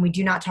 and we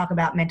do not talk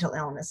about mental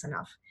illness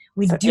enough.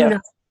 We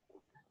don't.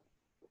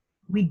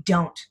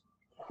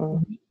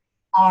 Mm-hmm. We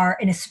are,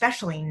 and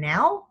especially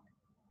now,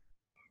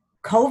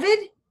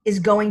 COVID is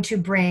going to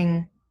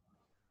bring,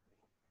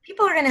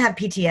 people are going to have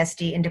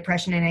PTSD and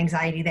depression and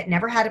anxiety that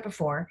never had it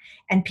before.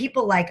 And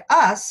people like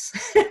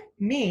us,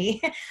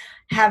 me,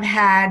 have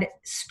had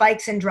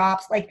spikes and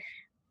drops. Like,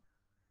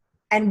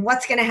 and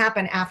what's going to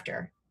happen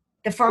after?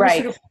 The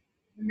pharmaceutical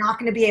are not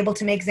going to be able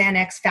to make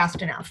Xanax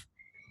fast enough.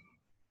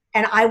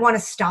 And I want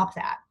to stop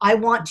that. I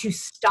want to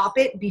stop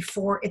it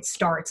before it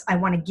starts. I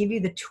want to give you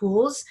the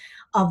tools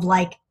of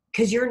like,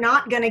 because you're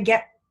not going to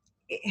get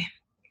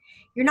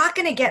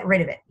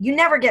rid of it. You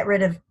never get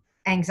rid of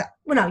anxiety.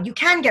 Well, no, you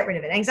can get rid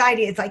of it.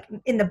 Anxiety, it's like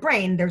in the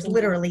brain, there's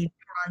literally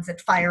neurons that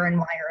fire and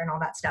wire and all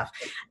that stuff.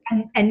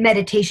 And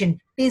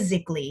meditation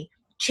physically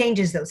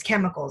changes those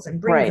chemicals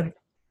and brings them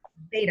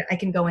beta. I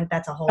can go in,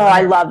 that's a whole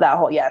I love that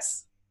whole,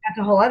 yes. That's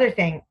a whole other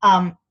thing.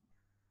 And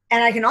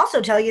I can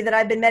also tell you that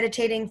I've been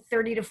meditating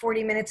 30 to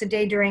 40 minutes a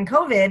day during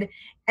COVID,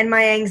 and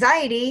my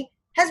anxiety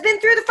has been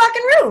through the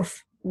fucking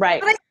roof.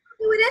 Right. But I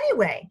do it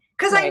anyway,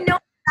 because I know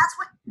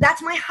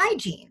that's my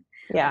hygiene.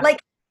 Yeah.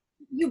 Like,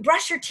 you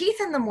brush your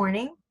teeth in the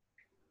morning.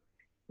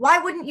 Why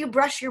wouldn't you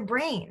brush your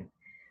brain?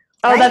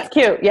 Oh, right? That's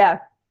cute. Yeah.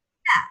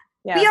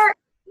 Yeah.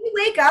 We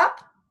wake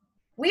up,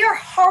 we are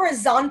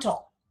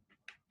horizontal.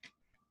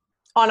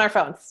 On our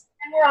phones.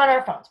 And we're on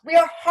our phones. We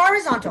are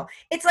horizontal.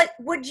 It's like,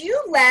 would you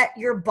let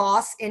your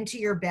boss into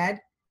your bed?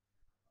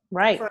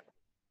 Right.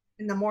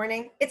 In the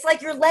morning? It's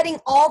like you're letting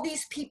all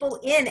these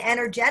people in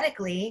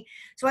energetically.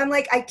 So I'm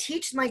like, I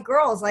teach my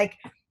girls, like,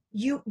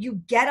 you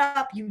get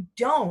up, you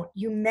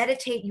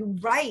meditate, you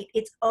write.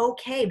 It's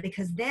okay,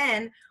 because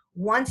then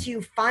once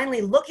you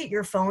finally look at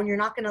your phone,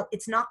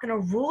 it's not gonna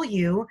rule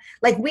you.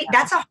 Like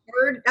that's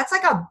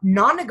like a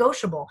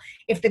non-negotiable.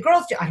 If the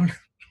girls do, I don't know.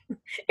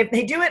 If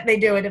they do it, they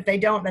do it. If they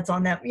don't, that's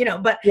on them,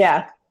 but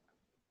yeah,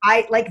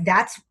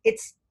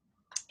 it's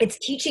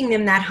teaching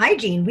them that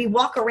hygiene. We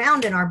walk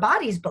around in our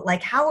bodies, but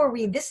like, how are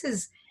we, I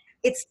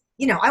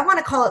want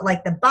to call it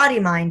like the body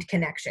mind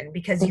connection,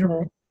 because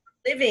you're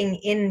living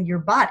in your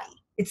body.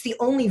 It's the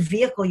only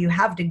vehicle you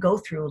have to go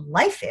through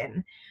life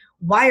in.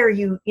 Why are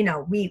you,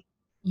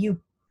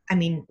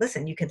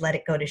 listen, you could let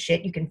it go to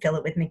shit. You can fill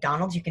it with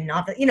McDonald's. You can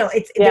not,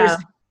 there's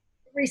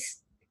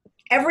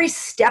every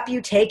step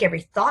you take,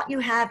 every thought you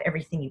have,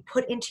 everything you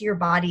put into your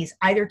body is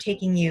either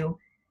taking you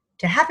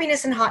to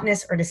happiness and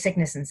hotness or to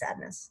sickness and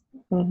sadness.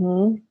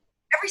 Mm-hmm.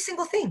 Every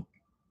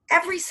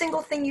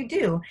single thing you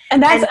do.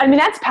 And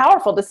that's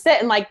powerful to sit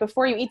and like,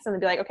 before you eat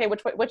something, be like, okay,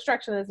 which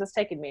direction is this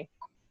taking me?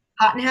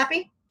 Hot and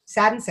happy,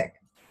 sad and sick.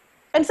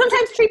 And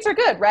sometimes treats are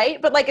good,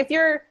 right? But like, if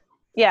you're,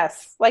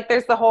 like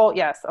there's the whole,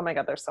 oh my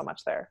God, there's so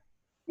much there.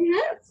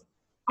 Mm-hmm.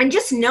 And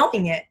just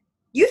knowing it,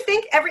 you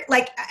think and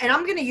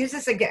I'm going to use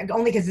this again,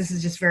 only because this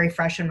is just very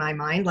fresh in my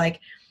mind. Like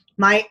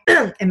my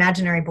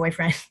imaginary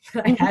boyfriend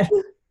that I had,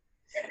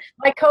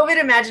 my COVID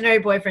imaginary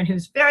boyfriend,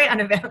 who's very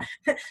unavailable,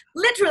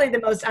 literally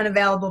the most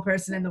unavailable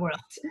person in the world.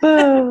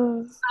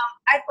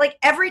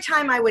 Every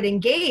time I would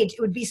engage,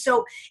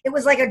 it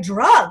was like a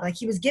drug. Like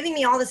he was giving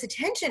me all this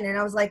attention, and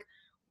I was like,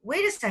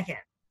 wait a second.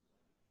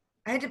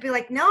 I had to be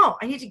like, no,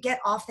 I need to get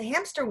off the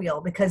hamster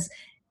wheel, because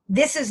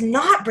this is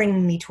not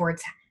bringing me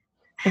towards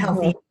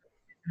healthy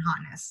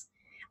hotness.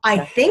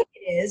 I think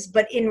it is,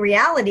 but in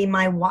reality,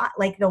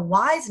 the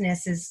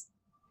wiseness is,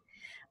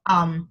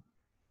 have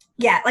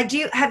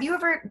you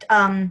ever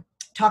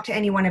talked to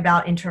anyone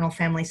about internal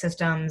family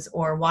systems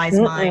or wise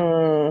mind?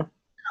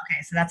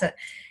 Okay, so that's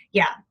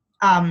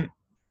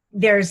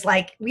there's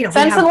like,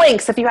 send some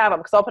links if you have them,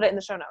 because I'll put it in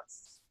the show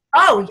notes.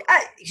 Oh,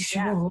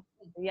 sure.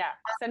 Yeah.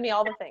 Send me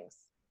all the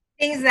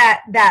things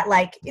that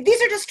like,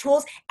 these are just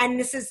tools. And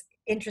this is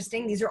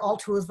interesting. These are all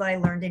tools that I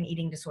learned in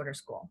eating disorder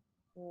school.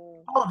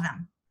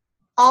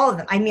 All of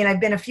them. I mean, I've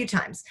been a few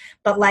times,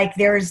 but like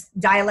there's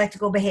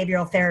dialectical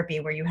behavioral therapy,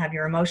 where you have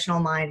your emotional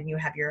mind and you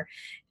have your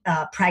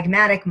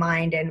pragmatic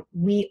mind. And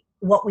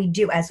what we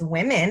do as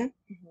women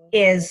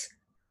is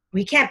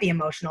we can't be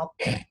emotional.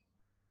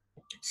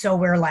 So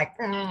we're like,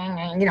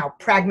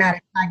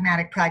 pragmatic,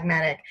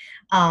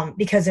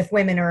 because if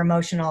women are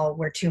emotional,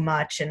 we're too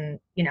much. And,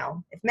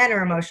 if men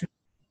are emotional,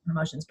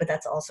 emotions, but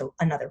that's also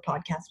another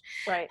podcast.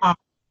 Right.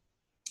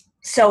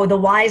 So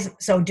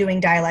doing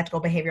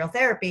dialectical behavioral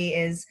therapy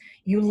is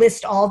you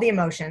list all the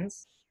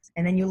emotions,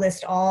 and then you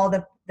list all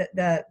the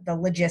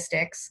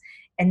logistics,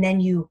 and then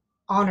you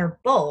honor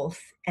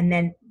both, and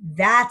then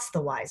that's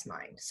the wise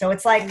mind. So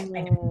it's like,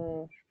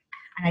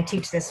 and I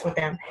teach this with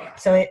them.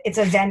 So it's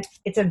a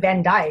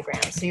Venn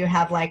diagram. So you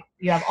have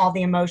all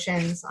the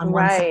emotions on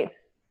one side,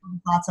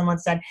 thoughts on one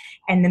side,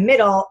 and the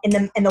middle, and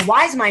the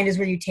wise mind is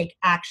where you take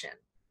action.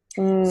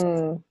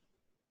 So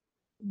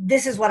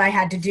this is what I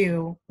had to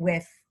do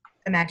with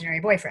Imaginary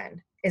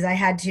Boyfriend, is I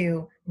had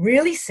to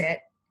really sit,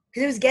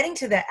 because it was getting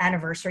to the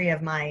anniversary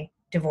of my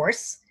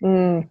divorce,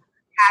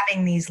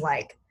 having these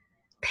like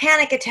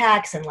panic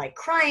attacks and like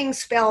crying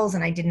spells,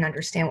 and I didn't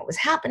understand what was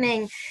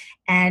happening.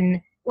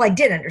 And I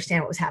did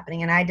understand what was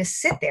happening, and I had to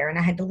sit there and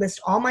I had to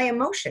list all my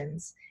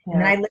emotions, and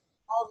then I listed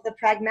all of the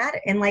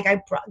pragmatic, and like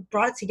I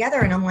brought it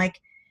together, and I'm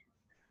like,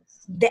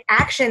 the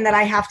action that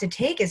I have to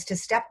take is to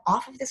step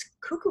off of this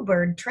cuckoo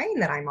bird train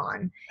that I'm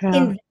on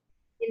in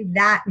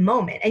that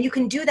moment. And you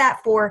can do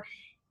that for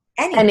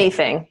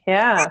anything.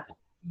 Yeah.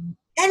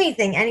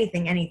 Anything.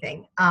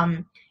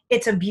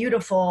 It's a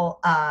beautiful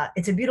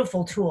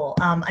tool.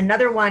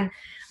 Another one,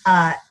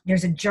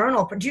 there's a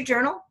journal. Do you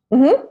journal?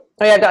 Mm-hmm.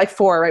 Oh yeah, I've got like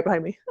 4 right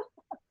behind me.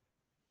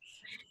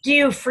 Do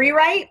you free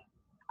write?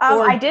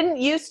 I didn't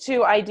used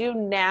to. I do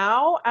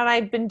now, and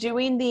I've been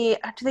doing do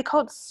they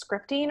call it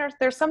scripting, or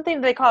there's something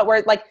they call it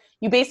where like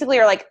you basically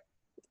are like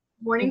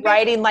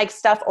writing like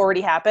stuff already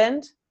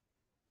happened.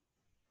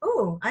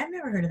 Oh, I've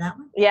never heard of that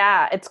one.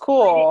 Yeah, it's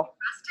cool.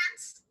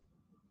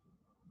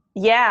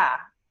 Yeah.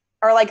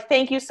 Or like,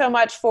 thank you so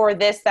much for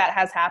this that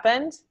has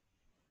happened.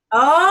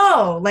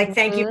 Oh, like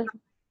thank you,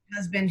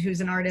 husband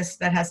who's an artist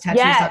that has tattoos.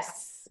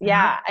 Yes.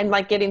 Yeah. And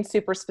like getting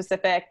super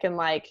specific and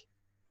like.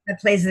 That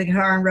plays the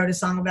guitar and wrote a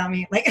song about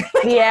me. Like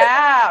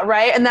yeah,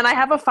 right. And then I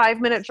have a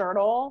 5-minute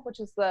journal, which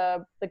is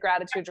the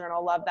gratitude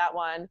journal. Love that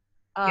one.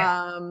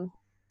 And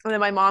then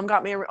my mom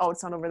got me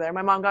it's not over there.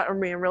 My mom got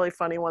me a really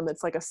funny one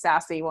that's like a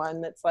sassy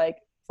one that's like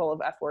full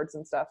of F words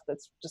and stuff.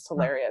 That's just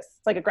hilarious.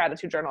 It's like a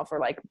gratitude journal for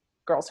like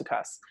girls who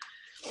cuss.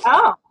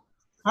 Oh,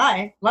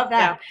 hi. Love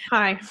that.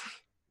 Yeah.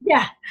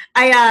 Hi.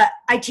 Yeah.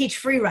 I teach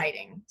free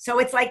writing. So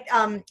it's like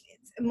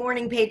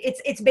morning page.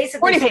 It's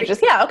basically morning pages.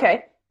 Yeah.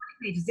 Okay.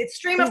 Pages. It's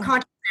stream of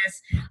consciousness.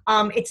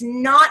 It's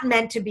not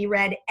meant to be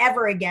read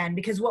ever again,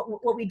 because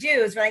what we do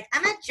is we're like,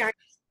 I'm a journalist.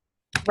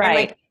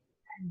 Right.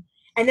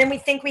 And then we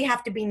think we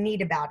have to be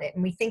neat about it,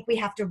 and we think we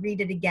have to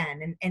read it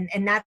again, and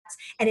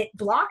it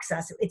blocks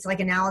us. It's like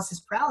analysis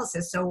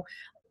paralysis. So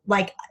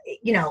like,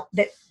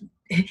 that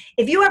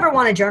if you ever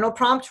want a journal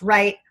prompt,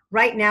 right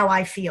now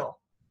I feel.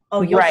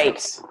 Oh, you'll right.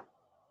 Feel.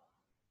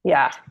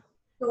 Yeah.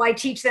 So I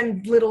teach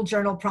them little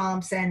journal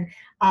prompts, and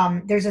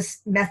there's a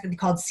method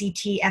called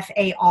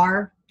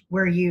CTFAR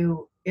where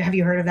have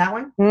you heard of that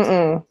one?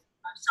 Mm-mm.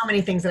 So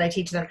many things that I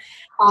teach them.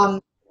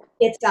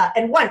 It's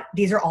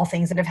these are all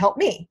things that have helped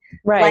me.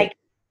 Right. Like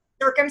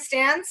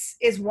circumstance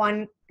is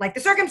one, like the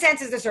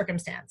circumstance is the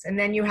circumstance. And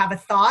then you have a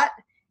thought,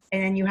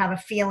 and then you have a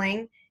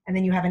feeling, and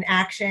then you have an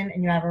action,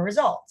 and you have a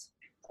result.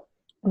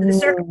 The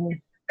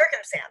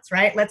circumstance,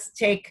 right? Let's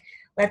take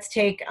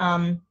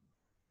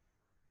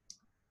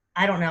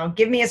I don't know.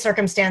 Give me a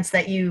circumstance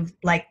that you've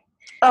like.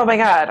 Oh my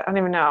God. I don't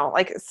even know.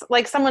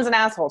 Like someone's an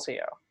asshole to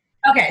you.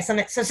 Okay.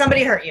 So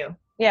somebody hurt you.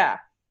 Yeah.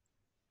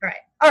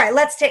 All right.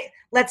 Let's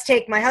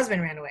take my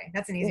husband ran away.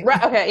 That's an easy one.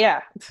 Right. Okay.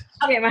 Yeah.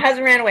 Okay. My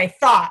husband ran away.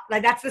 Thought,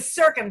 like that's the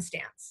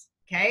circumstance.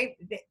 Okay.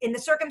 In the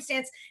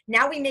circumstance,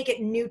 now we make it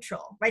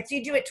neutral, right? So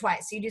you do it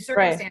twice. So you do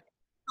circumstance.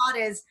 Right.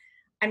 Thought is,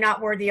 I'm not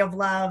worthy of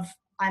love.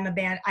 I'm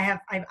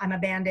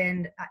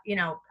abandoned.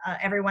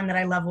 Everyone that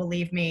I love will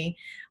leave me.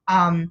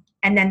 And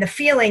then the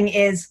feeling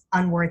is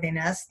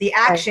unworthiness. The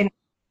action,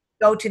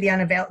 go to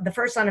the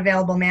first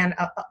unavailable man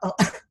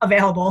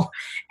available,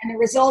 and the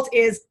result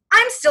is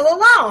I'm still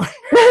alone.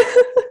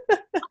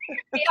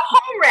 Be a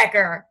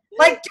homewrecker.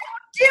 Like,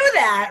 don't do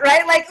that,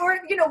 right? Like, or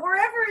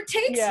wherever it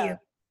takes you,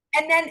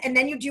 and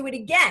then you do it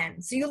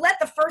again. So you let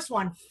the first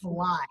one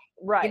fly,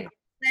 right?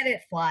 Let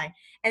it fly,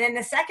 and then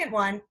the second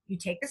one, you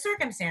take the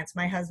circumstance.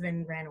 My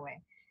husband ran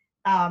away.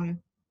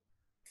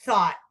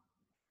 Thought,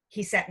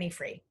 he set me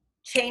free.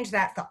 Change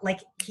that thought, like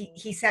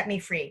he set me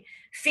free.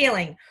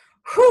 Feeling,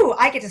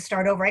 I get to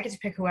start over. I get to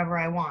pick whoever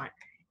I want.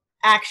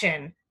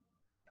 Action,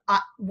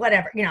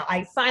 whatever.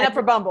 I sign up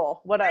for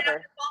Bumble,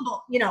 whatever.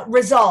 Bumble,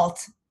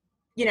 result.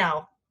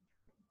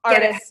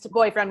 Artist,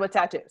 boyfriend with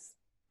tattoos.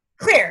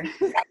 Clear.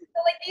 So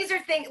like these are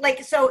things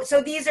like so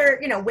these are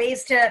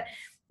ways to,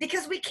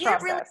 because we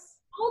can't really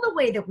all the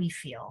way that we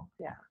feel.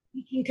 Yeah.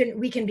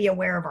 We can be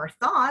aware of our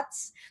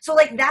thoughts. So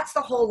like that's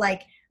the whole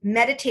like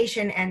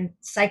meditation and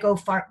it's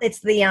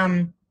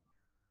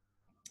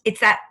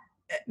that,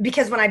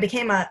 because when I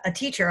became a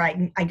teacher,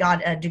 I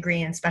got a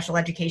degree in special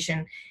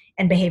education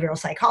and behavioral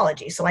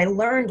psychology. So I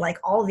learned like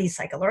all these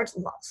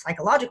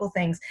psychological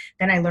things.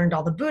 Then I learned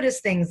all the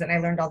Buddhist things. Then I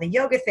learned all the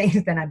yoga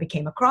things. Then I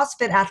became a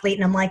CrossFit athlete.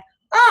 And I'm like,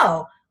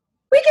 oh,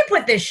 we can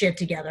put this shit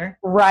together.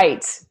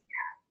 Right.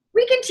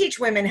 We can teach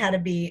women how to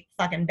be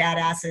fucking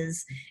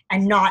badasses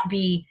and not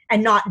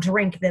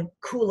drink the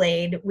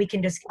Kool-Aid. I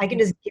can just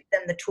give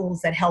them the tools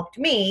that helped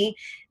me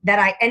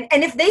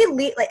and if they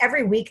lead, like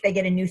every week they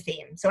get a new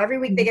theme. So every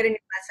week they get a new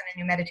lesson, a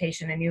new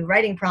meditation, a new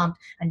writing prompt,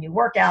 a new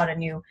workout,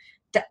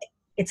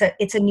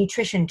 it's a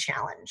nutrition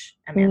challenge,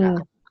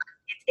 Amanda.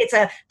 It's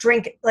a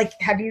drink. Like,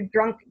 have you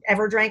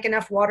ever drank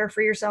enough water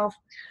for yourself?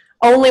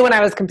 Only when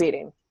I was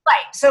competing.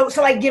 Right. So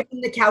I give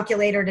them the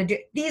calculator to do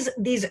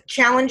these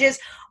challenges.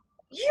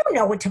 You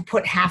know what to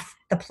put half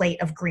the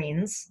plate of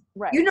greens.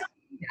 Right. You know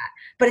that.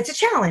 But it's a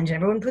challenge and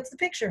everyone puts the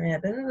picture in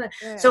it.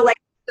 Yeah. So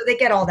they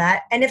get all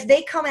that. And if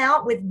they come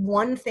out with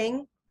one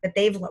thing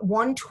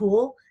one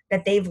tool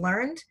that they've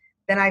learned,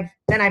 then I've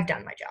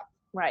done my job.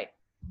 Right.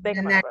 They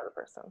come out a better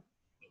person.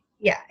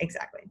 Yeah,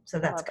 exactly. So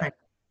that's kind of.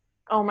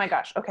 Oh my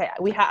gosh. Okay.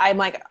 I'm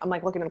like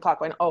looking at the clock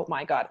going, oh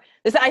my God.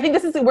 This is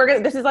like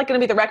going to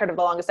be the record of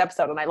the longest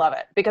episode. And I love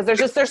it because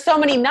there's so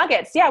many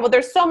nuggets. Yeah. Well,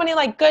 there's so many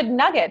like good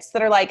nuggets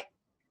that are like,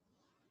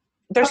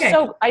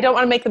 I don't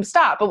want to make them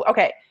stop. But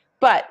okay.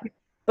 But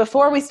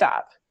before we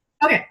stop.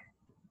 Okay.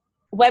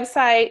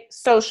 Website,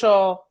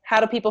 social, how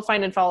do people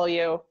find and follow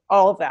you?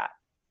 All of that.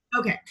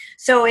 Okay.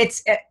 So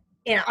it's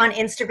on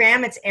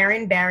Instagram, it's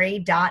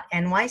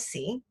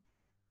erinbarry.nyc.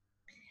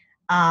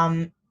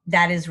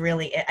 That is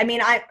really it. I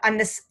mean, I'm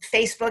this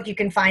Facebook, you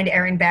can find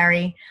Erin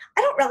Barry.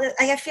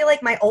 I feel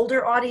like my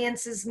older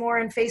audience is more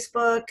on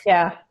Facebook.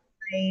 Yeah.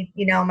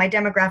 My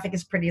demographic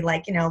is pretty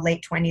like,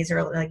 late 20s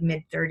or like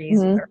mid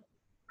 30s or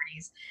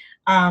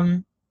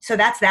 40s. So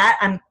that's that.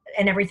 And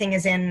everything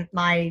is on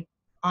my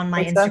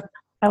Instagram.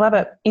 I love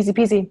it. Easy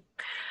peasy.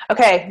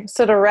 Okay.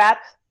 So to wrap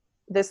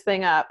this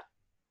thing up,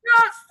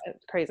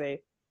 it's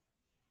crazy.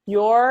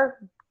 Your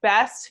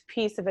best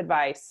piece of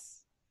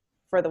advice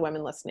for the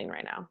women listening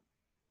right now.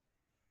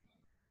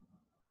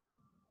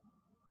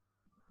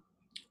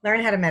 Learn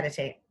how to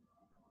meditate.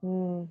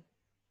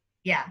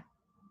 Yeah.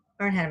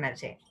 Learn how to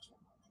meditate.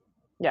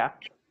 Yeah.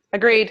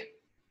 Agreed.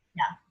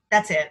 Yeah.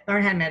 That's it.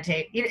 Learn how to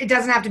meditate. It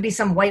doesn't have to be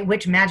some white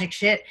witch magic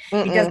shit.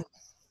 Because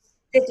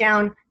sit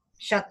down,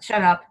 shut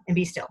up, and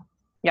be still.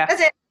 Yeah.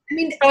 That's it. I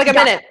mean, for like a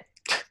minute.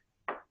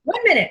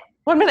 1 minute.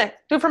 1 minute.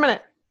 Do it for a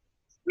minute.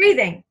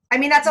 Breathing. I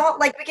mean, that's all.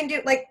 Like we can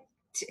do. Like,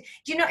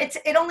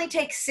 it only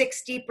takes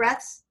 6 deep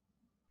breaths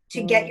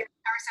to get your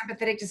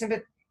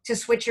parasympathetic to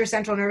switch your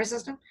central nervous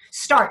system.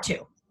 Start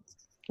to.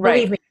 Right.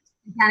 Believe me,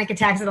 panic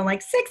attacks and I'm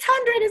like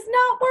 600 is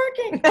not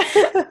working.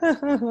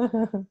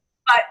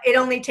 But it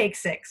only takes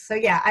 6. So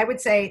yeah, I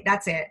would say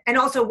that's it. And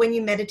also when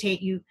you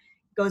meditate,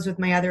 goes with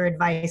my other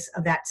advice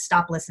of that,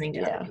 stop listening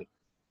to other people.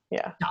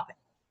 Yeah. Stop it.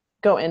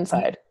 Go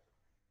inside.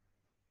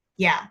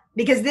 Yeah.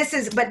 Because this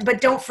is, but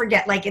don't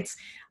forget, like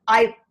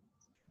I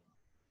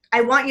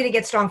want you to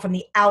get strong from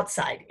the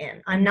outside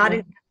in. I'm not an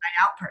inside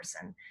out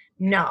person.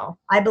 No,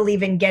 I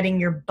believe in getting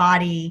your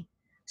body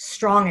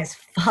strong as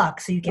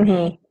fuck so you can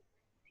hate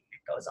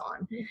that goes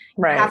on.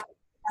 Right. The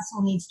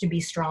vessel needs to be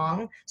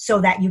strong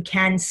so that you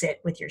can sit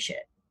with your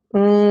shit.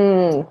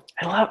 Oh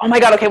my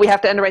God. Okay. We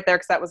have to end it right there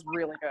because that was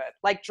really good.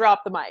 Like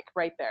drop the mic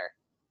right there.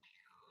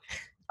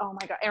 Oh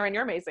my God. Erin,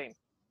 you're amazing.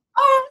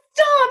 Oh,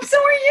 stop. So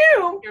are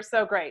you. You're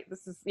so great.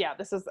 This is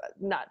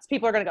nuts.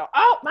 People are going to go,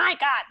 oh my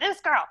God, this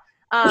girl.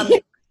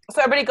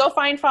 So everybody go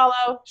find,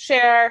 follow,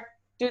 share,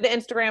 do the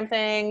Instagram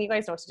thing. You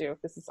guys know what to do.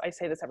 I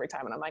say this every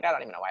time and I'm like, I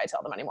don't even know why I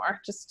tell them anymore.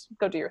 Just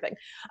go do your thing.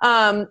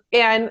 And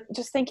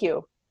just thank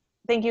you.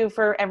 Thank you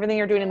for everything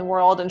you're doing in the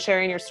world and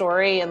sharing your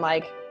story and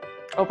like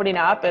opening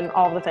up and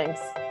all the things.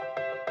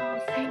 Oh,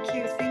 thank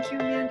you. Thank you,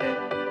 Amanda.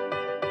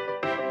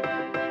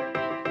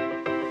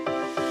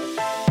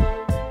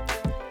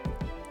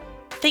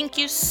 Thank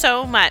you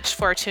so much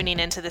for tuning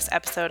into this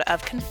episode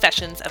of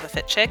Confessions of a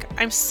Fit Chick.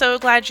 I'm so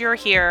glad you're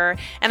here,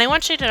 and I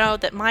want you to know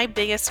that my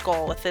biggest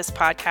goal with this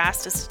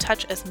podcast is to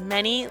touch as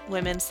many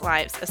women's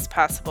lives as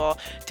possible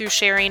through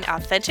sharing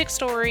authentic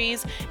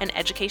stories and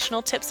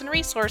educational tips and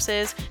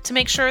resources to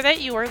make sure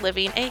that you are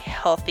living a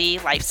healthy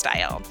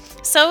lifestyle.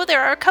 So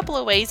there are a couple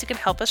of ways you can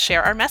help us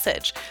share our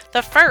message.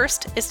 The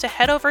first is to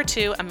head over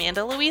to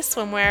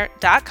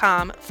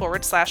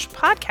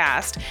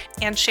amandalouiseswimwear.com/podcast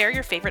and share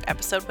your favorite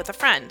episode with a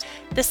friend.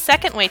 The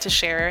second way to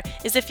share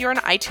is if you're an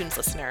iTunes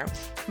listener.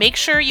 Make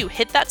sure you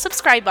hit that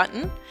subscribe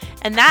button,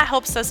 and that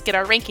helps us get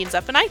our rankings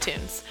up in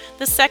iTunes.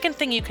 The second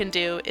thing you can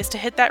do is to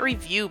hit that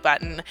review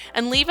button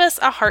and leave us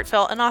a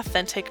heartfelt and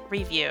authentic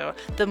review.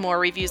 The more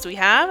reviews we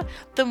have,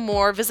 the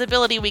more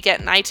visibility we get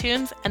in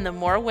iTunes, and the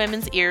more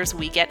women's ears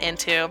we get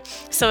into.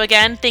 So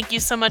again, thank you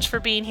so much for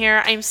being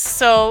here. I'm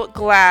so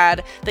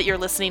glad that you're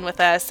listening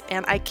with us,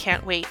 and I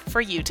can't wait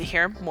for you to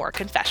hear more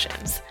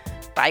confessions.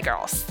 Bye,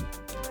 girls.